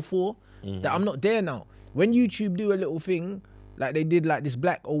was at before that I'm not there now. When YouTube do a little thing, like they did like this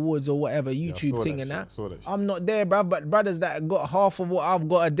Black Awards or whatever YouTube thing and that. I'm not there, bruv. But brothers that got half of what I've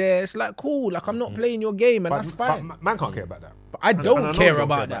got are there. It's like cool. Like I'm not playing your game, and that's fine. But man can't care about that. But I don't care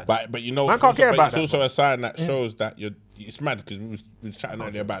about that. But you know, man can't care about it's also a sign that shows that you're. It's mad because we was chatting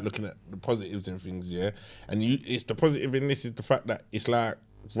earlier about looking at the positives and things, and it's the positive in this is the fact that it's like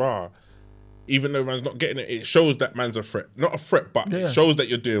even though man's not getting it, it shows that man's a threat. Not a threat, but it shows that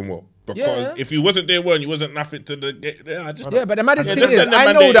you're doing well. Because if you wasn't there, you wasn't nothing to the get. Yeah, but the maddest thing is,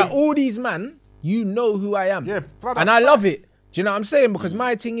 I know that all these man, you know who I am. Yeah, and I love it. Do you know what I'm saying? Because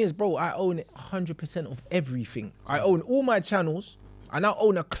my thing is, bro, I own 100% of everything. I own all my channels, and I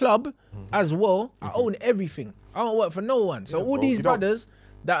own a club as well. I own everything. I don't work for no one. So all these brothers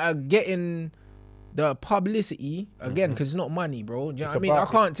that are getting the publicity, again, because it's not money, bro. Do you know what I mean? I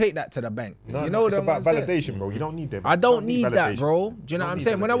can't take that to the bank. No, you know it's about validation, bro. You don't need them. I don't need that, bro. Do you know what I'm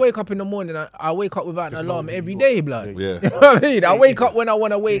saying? When I wake up in the morning, I wake up without an alarm every day, blood. Yeah. You know what I mean? I wake up when I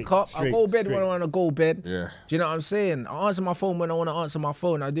want to wake up. I go to bed when I want to go to bed. Yeah. Do you know what I'm saying? I answer my phone when I want to answer my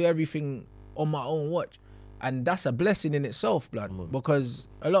phone. I do everything on my own watch. And that's a blessing in itself, blood, because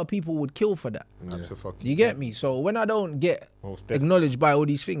a lot of people would kill for that. You get me? So when I don't get acknowledged by all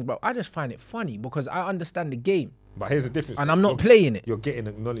these things, bro, I just find it funny because I understand the game. But here's the difference. And I'm not playing it. You're getting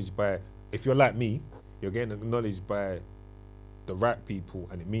acknowledged by, if you're like me, you're getting acknowledged by the right people,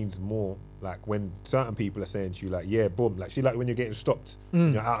 and it means more like when certain people are saying to you like, yeah, boom, like see like when you're getting stopped,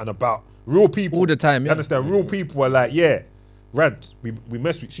 you're out and about, real people. All the time, you understand? Real people are like, yeah, Rants, we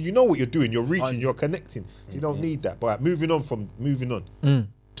mess with, so you know what you're doing, you're reaching, you're connecting, so you don't need that. But like, moving on,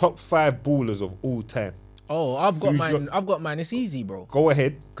 top 5 ballers of all time. Oh, I've got mine. It's easy, bro. Go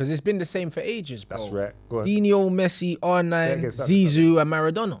ahead. Because it's been the same for ages, bro. That's right. Go on. Dino, Messi, R9, Zizou, and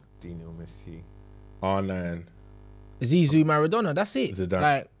Maradona. Dino, Messi, R9, Zizou, Maradona. That's it.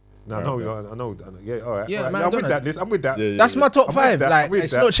 Like, no, I know. Yeah, all right. Yeah, all right. I'm with that. I'm with that. Yeah, that's my top 5. Like,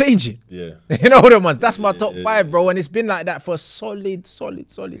 it's not changing. Yeah. You know what it was? That's my top 5, bro. And it's been like that for solid time.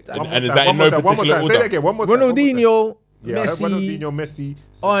 And is that in no particular order? Say that again. One more time. Ronaldinho, Messi,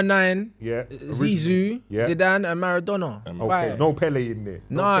 R9, Zizou, Zidane, and Maradona. Okay, no Pele in there.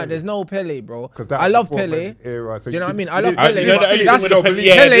 Nah, there's no Pele, bro. I love Pele. Era, so do you know what I mean? I love Pele. That's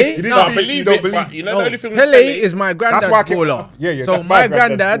Pele. You don't believe it. You know the only thing with Pele is my granddad's baller. Yeah. So my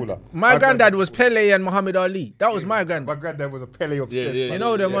granddad was Pele and Muhammad Ali. That was my granddad. My granddad was a Pele obsessed. You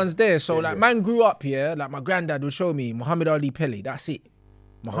know the ones there. So like, man grew up here. Like my granddad would show me Muhammad Ali, Pele. That's it.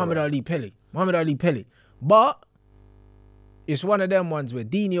 Muhammad Ali, Pele. Muhammad Ali, Pele. But it's one of them ones where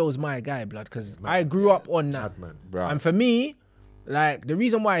Dino's my guy, blood, because I grew up on that. And for me, like, the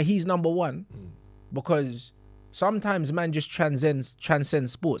reason why he's number 1, because sometimes man just transcends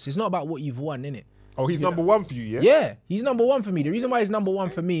sports. It's not about what you've won, innit? Oh, he's number 1 for you, yeah? Yeah, he's number 1 for me. The reason why he's number 1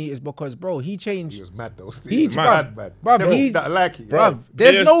 for me is because, bro, he changed. He was mad though. He's mad, man. Bruv,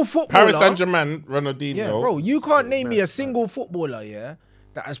 there's no footballer. Paris Saint-Germain, Ronaldo. Yeah, bro, you can't name me a single footballer, yeah,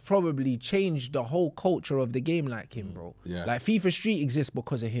 that has probably changed the whole culture of the game like him, bro. Yeah. Like FIFA Street exists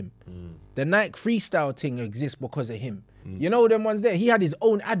because of him. The Nike freestyle thing exists because of him. You know them ones there? He had his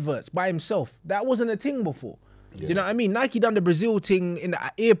own adverts by himself. That wasn't a thing before. Do you know what I mean? Nike done the Brazil thing in the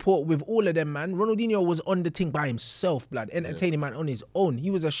airport with all of them, man. Ronaldinho was on the thing by himself, blood. Entertaining man on his own.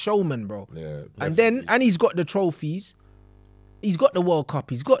 He was a showman, bro. Yeah, and he's got the trophies. He's got the World Cup.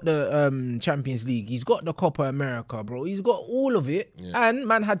 He's got the Champions League. He's got the Copa America, bro. He's got all of it. Yeah. And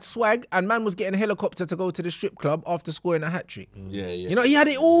man had swag. And man was getting a helicopter to go to the strip club after scoring a hat-trick. You know, he had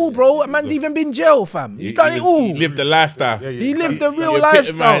it all, bro. And man's even been jail, fam. He's done it all. He lived the lifestyle. He lived the real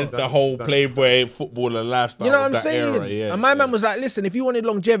lifestyle. The whole playboy footballer lifestyle. You know what I'm saying? And my man was like, listen, if you wanted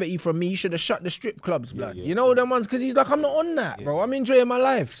longevity from me, you should have shut the strip clubs, blood. You know them ones? Because he's like, I'm not on that, bro. I'm enjoying my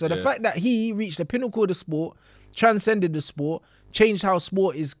life. So the fact that he reached the pinnacle of the sport, transcended the sport, changed how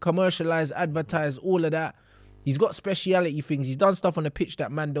sport is commercialized, advertised, all of that. He's got speciality things. He's done stuff on the pitch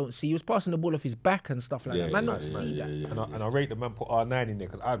that man don't see. He was passing the ball off his back and stuff like that. Man don't see that. And I rate the man put R9 in there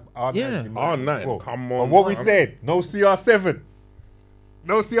because R9, come on. But what we said, no CR7.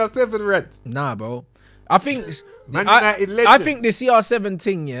 No CR7 Reds. Nah, bro. I think I think the CR7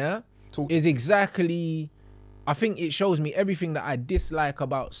 thing, is exactly. I think it shows me everything that I dislike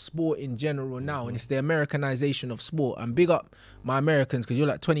about sport in general now, and it's the Americanization of sport. And big up my Americans, because you're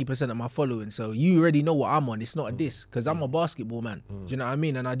like 20% of my following, so you already know what I'm on. It's not a diss, because I'm a basketball man. Do you know what I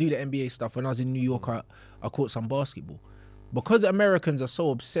mean? And I do the NBA stuff. When I was in New York, I caught some basketball. Because Americans are so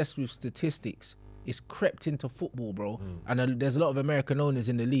obsessed with statistics, it's crept into football, bro. And there's a lot of American owners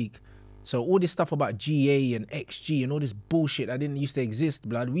in the league. So all this stuff about GA and XG and all this bullshit that didn't used to exist,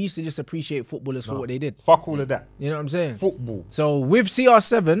 blood. We used to just appreciate footballers for what they did. Fuck all of that. You know what I'm saying? Football. So with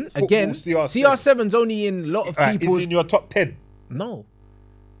CR7, again, CR7's only in a lot of people's... Is in your top 10? No.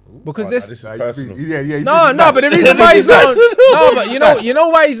 Because this is personal. No, but the reason why he's not... No, but you know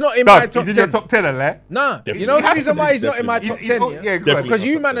why he's not in my top 10? He's in your top 10, right? Nah. Definitely. You know the reason why he's not in my top 10? Yeah, because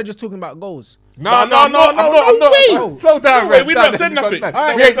you man are just talking about goals. No, I'm not. Slow down, Red. We not said nothing.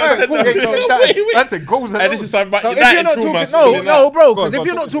 That's a goals. And this is something about United. No, bro. Because if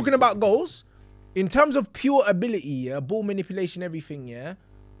you're not talking about goals, in terms of pure ability, ball manipulation, everything,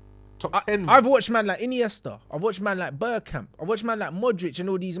 top 10. I've watched man like Iniesta. I've watched man like Bergkamp. I've watched man like Modric and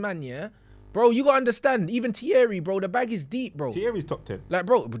all these man, yeah? Bro, you got to understand, even Thierry, bro, the bag is deep, bro. Thierry's top 10. Like,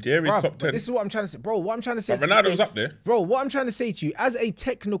 bro, Thierry's top 10. This is what I'm trying to say. Bro, what I'm trying to say to Ronaldo's up there. Bro, what I'm trying to say to you, as a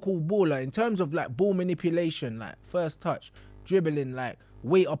technical baller, in terms of like ball manipulation, like first touch, dribbling, like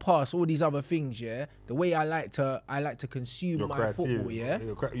weight or pass, all these other things, yeah? The way I like to consume my football, yeah?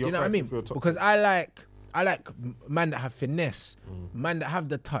 Do you know what I mean? Because I like man that have finesse, man that have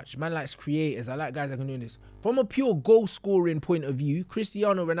the touch, man likes creators. I like guys that can do this. From a pure goal scoring point of view,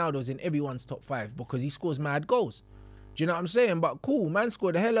 Cristiano Ronaldo's in everyone's top 5 because he scores mad goals. Do you know what I'm saying? But cool, man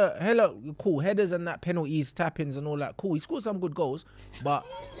scored hella cool headers and that, penalties, tap-ins and all that. Cool, he scored some good goals. But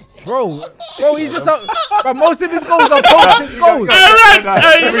bro, he's just but most of his goals are post goals.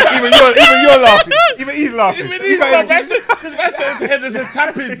 Even you're laughing. Even he's laughing. Even he's laughing. Because that's the headers and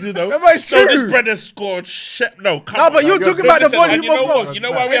tap-ins, you know. So this brother scored No, but you're talking about the volume of goals. You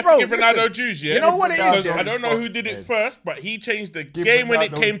know why we have to give Ronaldo juice, yeah? You know what it is? I don't know who did it first, but he changed the game when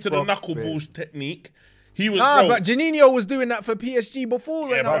it came to the knuckleballs technique. He was but Juninho was doing that for PSG before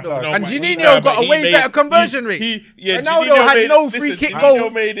Ronaldo. And Juninho got a way better conversion rate. Ronaldo had no free kick goal.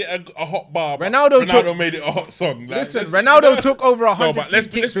 Ronaldo made it a hot bar. Ronaldo made it a hot song. Listen, Ronaldo took over 100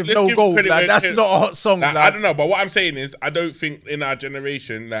 free kicks with no goal. That's not a hot song. I don't know, but what I'm saying is, I don't think in our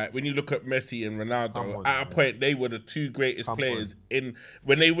generation, like when you look at Messi and Ronaldo, at a point they were the two greatest players in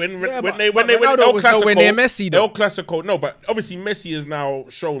when they win. When they win Ronaldo was nowhere near Messi though. El Clasico, no, but obviously Messi is now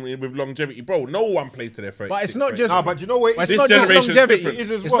shown with longevity, bro. No one plays to their 30. But it's not just. But you know what? It's not just longevity.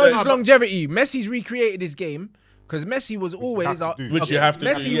 It's not just longevity. Messi's recreated his game because Messi was always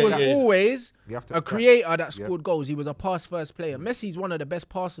Messi was always a creator that scored goals. He was a pass-first player. Messi's one of the best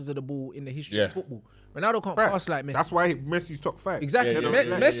passers of the ball in the history of football. Ronaldo can't pass like Messi. That's why Messi's top 5. Exactly.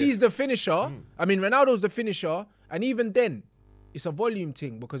 Messi's the finisher. I mean, Ronaldo's the finisher, and even then, it's a volume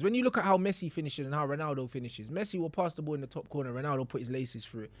thing because when you look at how Messi finishes and how Ronaldo finishes, Messi will pass the ball in the top corner, Ronaldo put his laces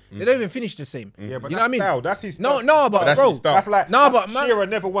through it. They don't even finish the same. Yeah, but you know what I mean? Style. That's his style. No, but bro, that's like Shearer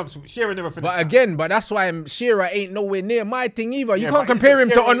never finished. But again, that's why Shearer ain't nowhere near my thing either. You can't compare him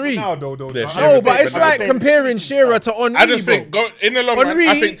to Henry. No, but it's like comparing Shearer to Henry. I just think in the long run,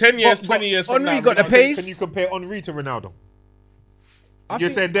 I think 10 years, 20 years from now, Henry got the pace. Can you compare Henry to Ronaldo?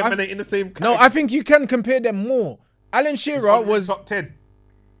 You're saying them ain't in the same. No, I think you can compare them more. Alan Shearer was top 10.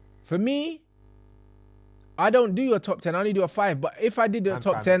 For me, I don't do a top 10. I only do a 5. But if I did a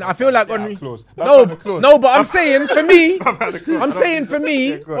top 10, I feel like Henry. No, but I'm saying for me,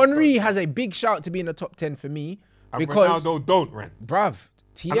 Henry has a big shout to be in the top 10 for me. Because Ronaldo don't, Rant. Bruv.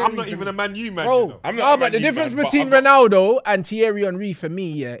 And I'm not even a Man U man. Bro, but the difference between Ronaldo and Thierry Henry for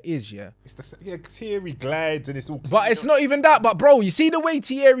me, is it's Thierry glides and it's all. But it's not even that. But bro, you see the way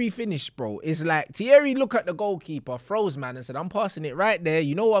Thierry finished, bro. It's like Thierry look at the goalkeeper, froze man, and said, "I'm passing it right there.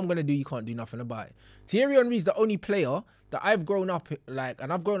 You know what I'm gonna do? You can't do nothing about it." Thierry Henry's the only player that I've grown up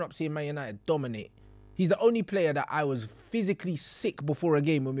and I've grown up seeing Man United dominate. He's the only player that I was physically sick before a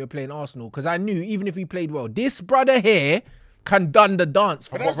game when we were playing Arsenal because I knew even if we played well, this brother here can done the dance.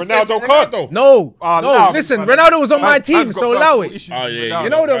 Ronaldo can't. No. Listen, Ronaldo was on my team, so allow it. You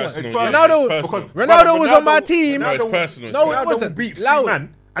know the one. Ronaldo was on my team. No, it's personal. No, it wasn't. Beat 3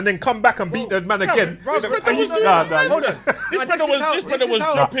 man and then come back and beat the man again. Hold on. This brother was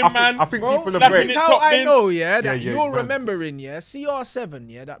dropping, man. I think people are That's how I know, that you're remembering,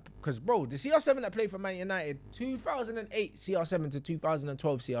 CR7, that because bro, the CR7 that played for Man United, 2008 CR7 to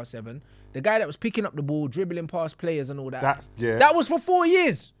 2012 CR7, the guy that was picking up the ball, dribbling past players and all that. That was for 4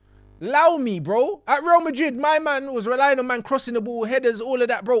 years. Allow me, bro. At Real Madrid, my man was relying on man crossing the ball, headers, all of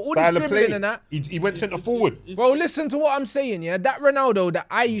that, bro. All this dribbling and that. He went centre forward. Bro, listen to what I'm saying, That Ronaldo that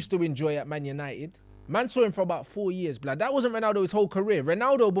I used to enjoy at Man United, man saw him for about 4 years, blood. That wasn't Ronaldo his whole career.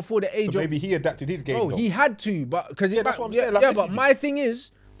 Ronaldo before the age of... maybe he adapted his game, Bro, he had to, but... Because that's what I'm saying. But my thing is,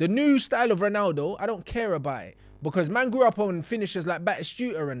 the new style of Ronaldo, I don't care about it. Because man grew up on finishers like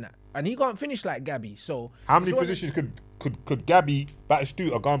Batistuta and that. And he can't finish like Gabby, so... How many positions could Gabby,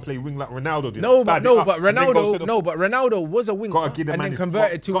 Batistuta go and play wing like Ronaldo did? No, but Ronaldo was a winger and then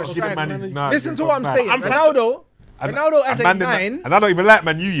converted to a striker. Listen to what I'm saying. Ronaldo as a 9... And I don't even like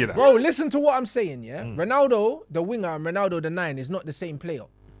Man U, Bro, listen to what I'm saying, Ronaldo, the winger, and Ronaldo, the 9 is not the same player.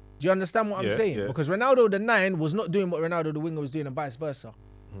 Do you understand what I'm saying? Yeah. Because Ronaldo, the 9, was not doing what Ronaldo, the winger, was doing and vice versa.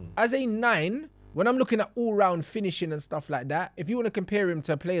 As a 9... When I'm looking at all-round finishing and stuff like that, if you want to compare him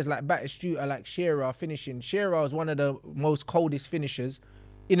to players like Batistuta, like Shearer finishing, Shearer is one of the most coldest finishers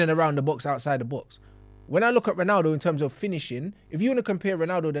in and around the box, outside the box. When I look at Ronaldo in terms of finishing, if you want to compare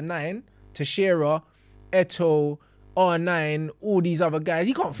Ronaldo the 9 to Shearer, Eto'o, R9, all these other guys.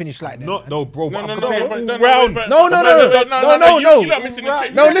 He can't finish like that. No, bro. No. No,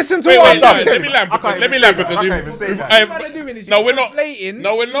 listen to what I'm doing. Let me land because no, we're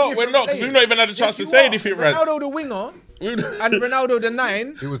not. We've not even had a chance to say anything, Rants. Ronaldo the winger and Ronaldo the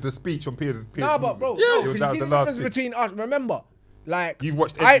 9. It was the speech on Piers. Nah, but bro, you see the difference between us. Remember, like you've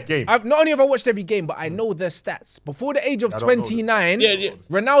watched every game. I've not only have I watched every game, but I know their stats. Before the age of 29,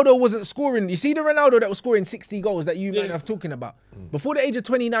 Ronaldo wasn't scoring. You see the Ronaldo that was scoring 60 goals that you man are talking about. Before the age of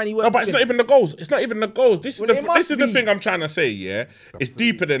 29, he wasn't. No, but it's not even the goals. It's not even the goals. This is the thing I'm trying to say. Yeah, it's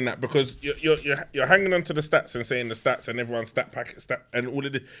deeper than that because you're hanging on to the stats and saying the stats and everyone's stat packet stat and all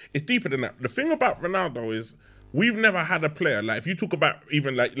of this. It's deeper than that. The thing about Ronaldo is, we've never had a player, like if you talk about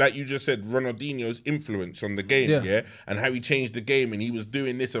even like you just said, Ronaldinho's influence on the game, and how he changed the game and he was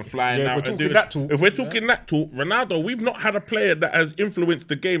doing this and flying out and doing that talk. If we're talking that talk, Ronaldo, we've not had a player that has influenced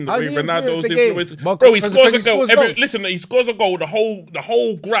the game the way Ronaldo's influenced. Bro, he scores a goal. Listen, he scores a goal. The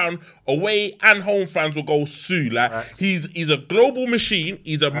whole ground, away and home fans will go sue. Like he's a global machine.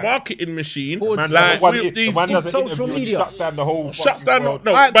 He's a marketing machine. Like social media shuts down the whole. Shuts down. No,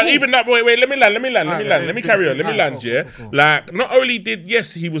 but even that. Wait. Let me land. Let me carry on. Let me land, Like, not only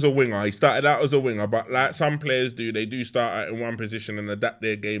he was a winger, he started out as a winger, but like some players do, they do start out in one position and adapt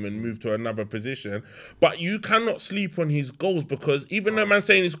their game and move to another position. But you cannot sleep on his goals because even though man's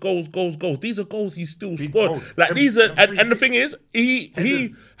saying it's goals, these are goals he still scored. Like, these are, and the thing is,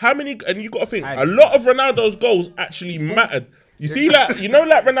 how many, and you got to think, a lot of Ronaldo's goals actually mattered. You see, like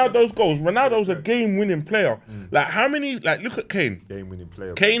Ronaldo's goals. Ronaldo's a game-winning player. Like how many? Like look at Kane. Game-winning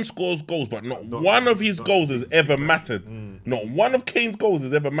player. Kane scores goals, but not one of his goals has ever mattered. Not one of Kane's goals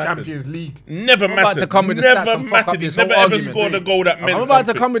has ever mattered. Champions League. Never mattered. Never mattered. He's never ever scored a goal that meant something. I'm about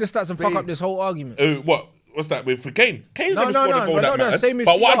to come with the stats and fuck up this whole argument. What? What's that with for Kane? Kane's never scored a goal that mattered.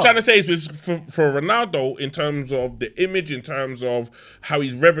 But what I'm trying to say is for Ronaldo, in terms of the image, in terms of how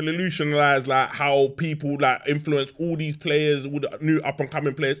he's revolutionized, like how people like influence all these players, all the new up and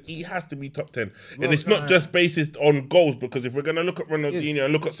coming players, he has to be top 10. And it's not just based on goals, because if we're gonna look at Ronaldinho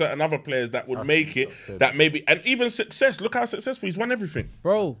and look at certain other players that would make it, that maybe, and even success. Look how successful he's won everything,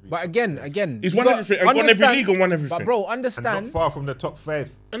 bro. But again, he's won everything and won every league and won everything. But bro, understand, and not far from the top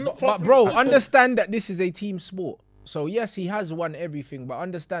 5. But bro, understand that this is a team sport. So yes, he has won everything, but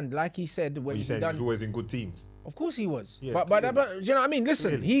understand, like he said, when he was always in good teams. Of course he was. Yeah, but do you know what I mean?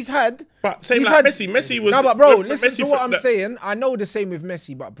 Listen, he's had. But same like Messi was. No, but bro, listen to what I'm saying. I know the same with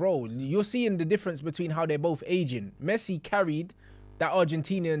Messi, but bro, you're seeing the difference between how they're both aging. Messi carried that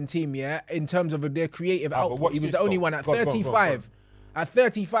Argentinian team, in terms of their creative output. He was the only one at 35. At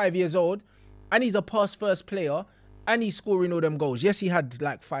 35 years old, and he's a pass-first player. And he's scoring all them goals. Yes, he had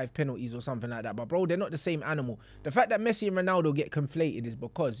like 5 penalties or something like that. But bro, they're not the same animal. The fact that Messi and Ronaldo get conflated is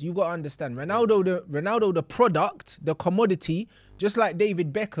because you got to understand, Ronaldo the product, the commodity, just like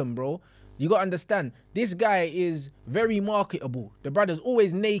David Beckham, bro. You got to understand, this guy is very marketable. The brother's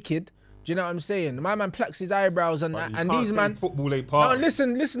always naked. Do you know what I'm saying? My man plucks his eyebrows and that. And these man. Football ain't part. No,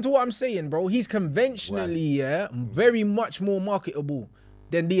 listen to what I'm saying, bro. He's conventionally, very much more marketable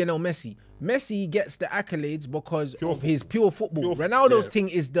than Lionel Messi. Messi gets the accolades because of his pure football. Ronaldo's thing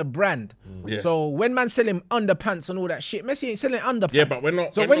is the brand. So when man selling underpants and all that shit, Messi ain't selling underpants. Yeah, but we're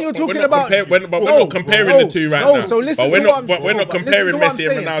not. So when you're talking about, we're not comparing the two right now. So listen, we're not comparing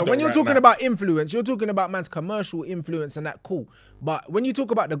Messi and Ronaldo. So when you're talking about influence, you're talking about man's commercial influence and that cool. But when you talk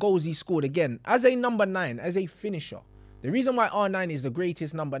about the goals he scored, again, as a number 9, as a finisher, the reason why R9 is the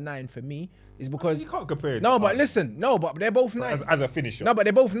greatest number 9 for me is because you can't compare it. No, but listen, but they're both 9s as a finisher. No, but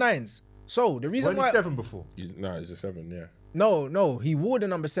they're both 9s. So the reason why 7 before. He's a 7, yeah. No, he wore the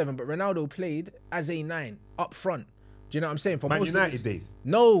number 7, but Ronaldo played as a 9 up front. Do you know what I'm saying? For Man United days.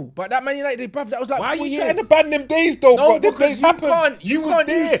 No, but that Man United, bruv, that was like 4 years. Why are you trying to ban them days, though, bro? No, because you can't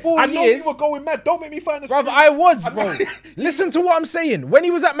use 4 years. I know you were going mad. Don't make me find this. Bruv, I was, bro. Listen to what I'm saying. When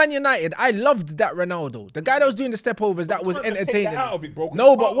he was at Man United, I loved that Ronaldo. The guy that was doing the stepovers, that was entertaining.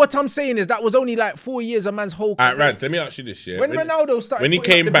 No, but what I'm saying is that was only like 4 years of man's whole career. All right, Rants, let me ask you this, yeah. When Ronaldo started when he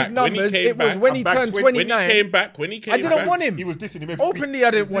came back, numbers, it was when he turned 29. When he came back, I didn't want him. He was dissing him every week. Openly,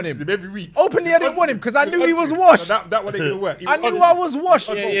 I didn't want him. Every week. Openly, I didn't want him because I knew he was washed. That one ain't gonna work. I knew I was washed.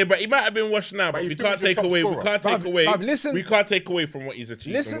 Yeah, but he might have been washed now. But we can't take away. We can't take away. Listen, we can't take away from what he's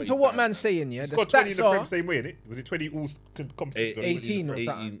achieved. Listen to what man's saying. Yeah, the stats are same way, innit? Was it 20 all competitions? 18 or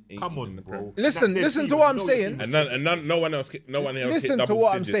something. Come on, bro. Listen to what I'm saying. And no one else. Listen to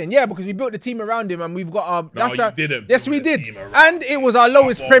what I'm saying. Yeah, because we built the team around him, and we've got our. No, you didn't. Yes, we did. And it was our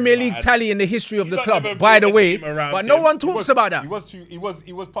lowest Premier League tally in the history of the club, by the way. But no one talks about that. He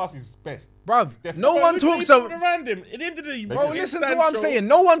was past his best. Bruv, no one talks about... around him. At the end of the day, Bro, listen to what I'm saying.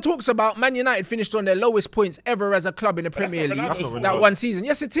 No one talks about Man United finished on their lowest points ever as a club in the Premier League that one season.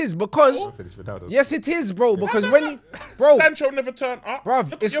 Yes, it is, because... Yes, it is, bro, because when you... Bro, Sancho never turned up.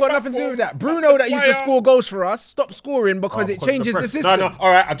 Bruv, it's got nothing to do with that. Bruno that used to score goals for us stopped scoring because it changes the system. No, all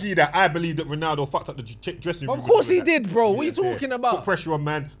right, I'll give you that. I believe that Ronaldo fucked up the dressing room. Of course he did, bro. What are you talking about? Put pressure on,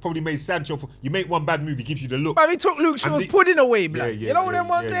 man. Probably made Sancho... You make one bad move, he gives you the look. But he took Luke Shaw's pudding away, blood. You know them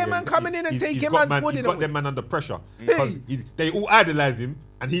ones there, man, coming in and taking man's pudding away. He's got them man under pressure. Because they all idolise him,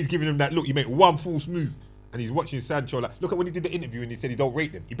 and he's giving them that look. You make one false move, and he's watching Sancho like, look at when he did the interview and he said he don't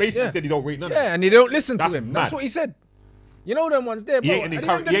rate them. He basically said he don't rate none of them. Yeah, and they don't listen to him. That's what he said. You know them ones there, bro. He ain't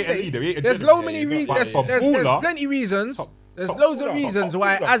a leader. There's plenty reasons. There's loads of reasons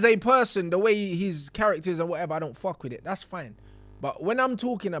why, as a person, the way his characters and whatever, I don't fuck with it. That's fine. But when I'm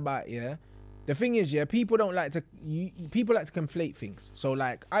talking about, the thing is, people don't like to, people like to conflate things. So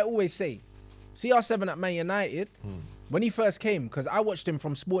like, I always say, CR7 at Man United, when he first came, because I watched him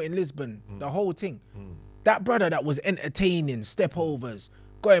from Sporting Lisbon, the whole thing. That brother that was entertaining, step overs,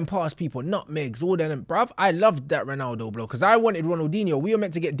 going past people, nutmegs, all them, bruv. I loved that Ronaldo, bro, because I wanted Ronaldinho. We were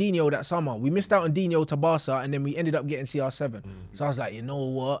meant to get Dino that summer. We missed out on Dino to Barca, and then we ended up getting CR7. So I was like, you know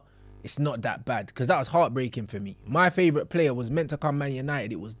what? It's not that bad, because that was heartbreaking for me. My favourite player was meant to come Man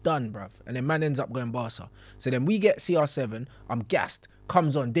United. It was done, bruv. And then man ends up going Barca. So then we get CR7. I'm gassed.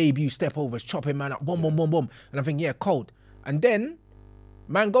 Comes on, debut, step overs, chopping man up, boom, boom, boom, boom. And I think, yeah, cold. And then,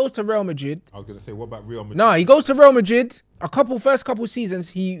 man goes to Real Madrid. I was going to say, what about Real Madrid? No, he goes to Real Madrid. First couple seasons,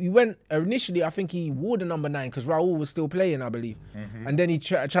 he went, initially, I think he wore the number 9 because Raul was still playing, I believe. And then he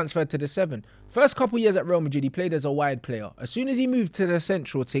transferred to the 7. First couple years at Real Madrid, he played as a wide player. As soon as he moved to the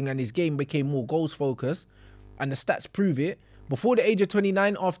central thing and his game became more goals focused, and the stats prove it, before the age of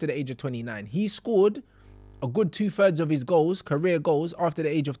 29, after the age of 29, he scored a good 2/3 of his goals, career goals, after the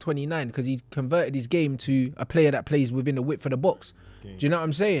age of 29 because he converted his game to a player that plays within the width of the box. Do you know what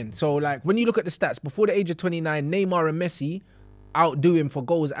I'm saying? So, like, when you look at the stats, before the age of 29, Neymar and Messi outdo him for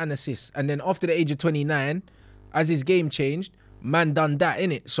goals and assists. And then after the age of 29, as his game changed, man done that,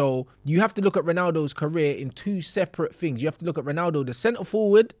 innit? So you have to look at Ronaldo's career in two separate things. You have to look at Ronaldo, the centre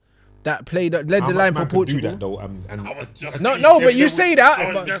forward, that led the line for Portugal. Do that though, no, but you say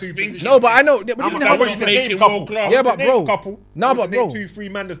that. No, but I know. Yeah, but bro. No, but bro.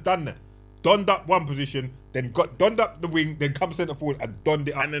 2-3 man that's done that. Donned up one position, then donned up the wing, then come centre forward and donned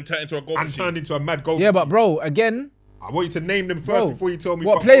it up. And then turned into a goal. And turned into a mad goal. Yeah, but bro, again. I want you to name them first before you tell me.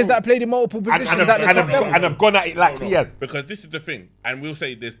 What players that played in multiple positions at the top level? And have gone at it like he has. Because this is the thing, and we'll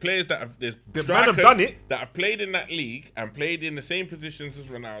say there's players that have, there's strikers have done it that have played in that league and played in the same positions as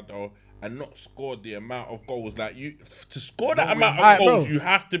Ronaldo and not scored the amount of goals. Like you, to score that amount of goals, you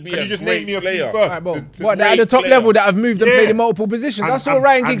have to be a great player. What, at the top level that have moved and played in multiple positions? I saw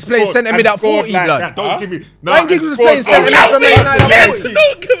Ryan Giggs playing centre mid at 40, blood. Don't give me. Ryan Giggs was playing centre mid from 89 at 40.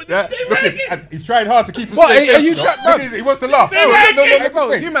 Don't give me. He's trying hard to keep him. What, are you trying? He wants to laugh.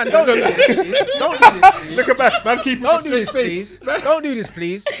 Bro, you man, don't do this. Don't do this. Look at that, man. Keep him. Don't do this, please. Don't do this,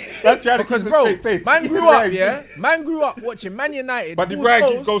 please. Because, bro, man grew up, Man grew up watching Man United. But the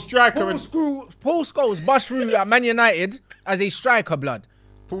Ryan Giggs goes striker and Paul Scholes bust through at Man United as a striker, blood.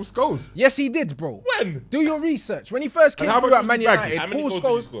 Paul Scholes? Yes, he did, bro. When? Do your research. When he first came through at Man United, Paul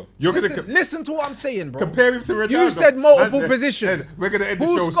Scholes... Listen to what I'm saying, bro. Compare him to Ronaldo. You said multiple positions. We're going to end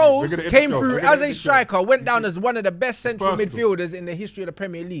Paul the show. Scholes came through as a striker, went down as one of the best central midfielders in the history of the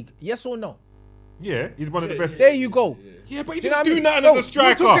Premier League. Yes or no? Yeah, he's one of the best. There you go. Yeah, but he didn't do nothing as a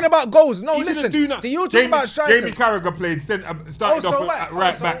striker. You're talking about goals. No, he listen. Didn't do nothing. So you're talking about strikers. Jamie Carragher played, started off at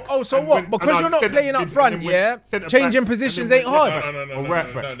right back. Oh, so what? Because you're not playing up front, changing positions ain't hard.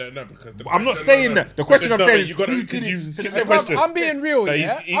 No, because I'm not saying that. The question I'm saying is, I'm being real,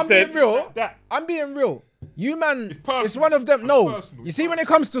 yeah? I'm being real. You man, it's one of them. No, you see when it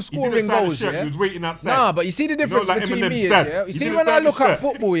comes to scoring goals, yeah? He was waiting outside. Nah, but you see the difference between me, yeah? You see when I look at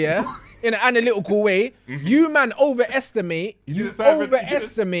football, yeah? In an analytical way, you man overestimate. You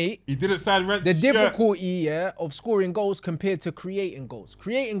overestimate the difficulty, of scoring goals compared to creating goals.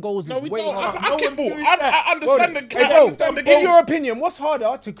 Creating goals is way harder. I understand the game. In your opinion, what's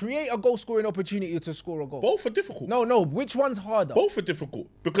harder, to create a goal scoring opportunity or to score a goal? Both are difficult. No. Which one's harder? Both are difficult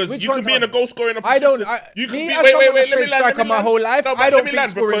because you can be in a goal scoring opportunity. I don't. You can be. Wait. Let me striker my whole life. I don't think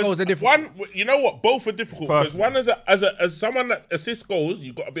scoring goals are difficult. One, you know what? Both are difficult because one as someone that assists goals,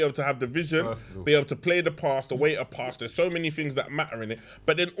 you've got to be able to have the vision, be able to play the pass, the way to pass. There's so many things that matter in it.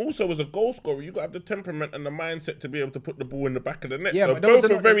 But then also as a goal scorer, you got to have the temperament and the mindset to be able to put the ball in the back of the net. Yeah, so but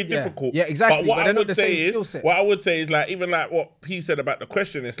both are very difficult. Yeah, exactly. But what I would say is like even like what P said about the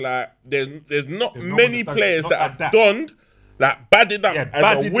question, it's like there's not many players that have donned Like, badded up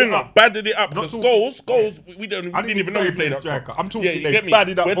as a winger. Badded it up. Because goals, we didn't even know he played up top. I'm talking, you get me?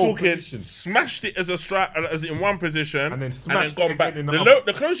 Badded up. We're talking positions. Smashed it as a striker, as in one position, and then gone back.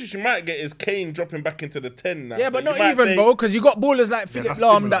 The closest you might get is Kane dropping back into the 10 now. Yeah, but not even, bro, because you got ballers like Philip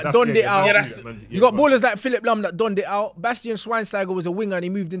Lahm that donned it out. You got ballers like Philip Lahm that donned it out. Bastian Schweinsteiger was a winger and he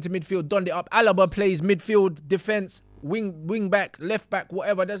moved into midfield, donned it up. Alaba plays midfield, defence, wing back, left back,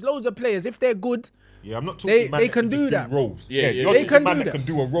 whatever. There's loads of players. If they're good, I'm not talking they can do that. Roles. They can do that. Can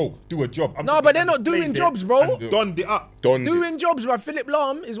do a role, do a job. No, but they're not doing jobs, bro. Donned it up. Doing jobs, but Philip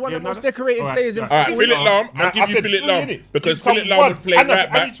Lahm is one of the most decorated players in football. Philip Lahm, I'll give you Philip Lahm because Philip Lahm would play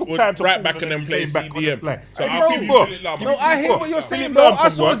right back and then play CDM. So I'll give you Philip Lahm. No, I hear what you're saying, bro. I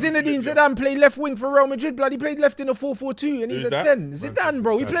saw Zinedine Zidane play left wing for Real Madrid. Bloody played left in a 4-4-2 and he's a 10. Zidane,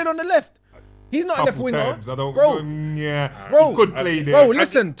 bro, he played on the left. He's not a left winger, bro. He could play there. Bro,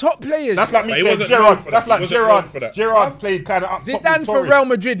 listen, top players. That's like me saying Gerrard. That's like Gerrard. Gerrard played kind of up top. Zidane for Real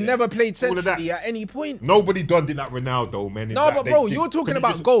Madrid never played centrally at any point. Nobody donned it like Ronaldo, man. No, but bro, you're talking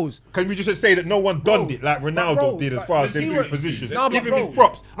about goals. Can we just say that no one donned it like Ronaldo did as far as their three positions? Give him his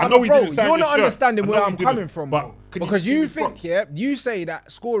props. I know he didn't sign. You're not understanding where I'm coming from, bro. Because you think, you say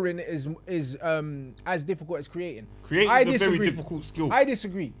that scoring is as difficult as creating. Creating is a very difficult skill. I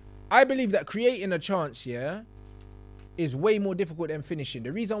disagree. I believe that creating a chance, is way more difficult than finishing.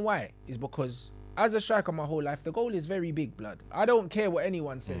 The reason why is because as a striker my whole life, the goal is very big, blood. I don't care what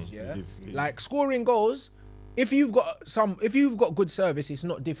anyone says, Like scoring goals, if you've got good service, it's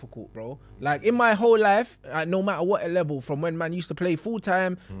not difficult, bro. Like in my whole life, no matter what level, from when man used to play full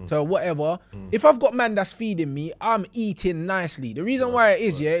time to whatever, if I've got man that's feeding me, I'm eating nicely. The reason why it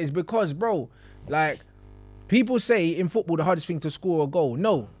is, is because, bro, like people say in football the hardest thing to score a goal.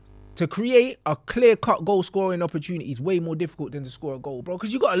 No. To create a clear-cut goal-scoring opportunity is way more difficult than to score a goal, bro.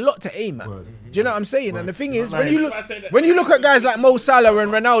 Because you got a lot to aim at. Do you know what I'm saying? And the thing is, when you look at guys like Mo Salah and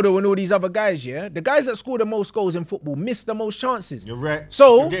Ronaldo and all these other guys, the guys that score the most goals in football miss the most chances. You're right.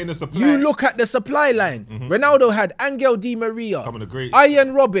 So you look at the supply line. Ronaldo had Angel Di Maria,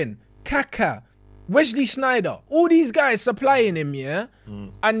 Ian Robin, Kaká, Wesley Sneijder, all these guys supplying him,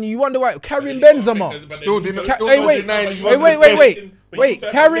 and you wonder why Karim Benzema. Wait,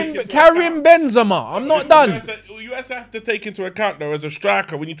 Karim Benzema. I'm not done. You also have to take into account though, as a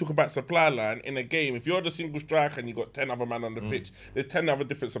striker, when you talk about supply line in a game, if you're the single striker and you got 10 other men on the pitch, there's 10 other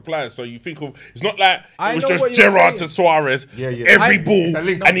different suppliers. So you think of, it's not like it was just Gerrard to Suarez, every ball,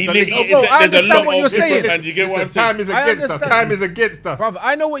 and he linked it. There's a lot of different, and you get what I'm saying. Time is against us. Brother,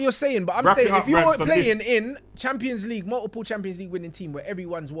 I know what you're saying, but I'm saying if you're playing in Champions League, multiple Champions League winning team where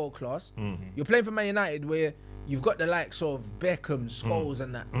everyone's world class, you're playing for Man United where you've got the likes of Beckham, Scholes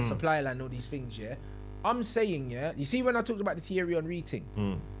and that, the supply line, all these things, I'm saying, you see when I talked about the Thierry Henry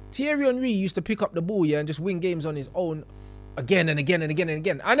thing, Thierry Henry used to pick up the ball, and just win games on his own again and again and again and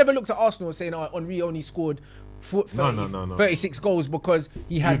again. I never looked at Arsenal saying, Henry only scored 36 goals because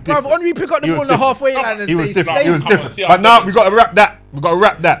he had... Henry pick up the ball on the halfway line and say, he was different. But now we got to wrap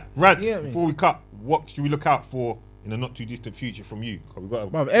that. Rants, before we cut, what should we look out for in the not too distant future from you?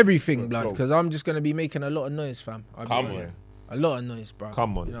 Everything, blood, because I'm just going to be making a lot of noise, fam. Come on. A lot of noise, bro.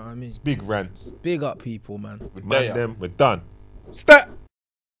 Come on. You know what I mean? It's big rants. Big up people, man. We're done. Step.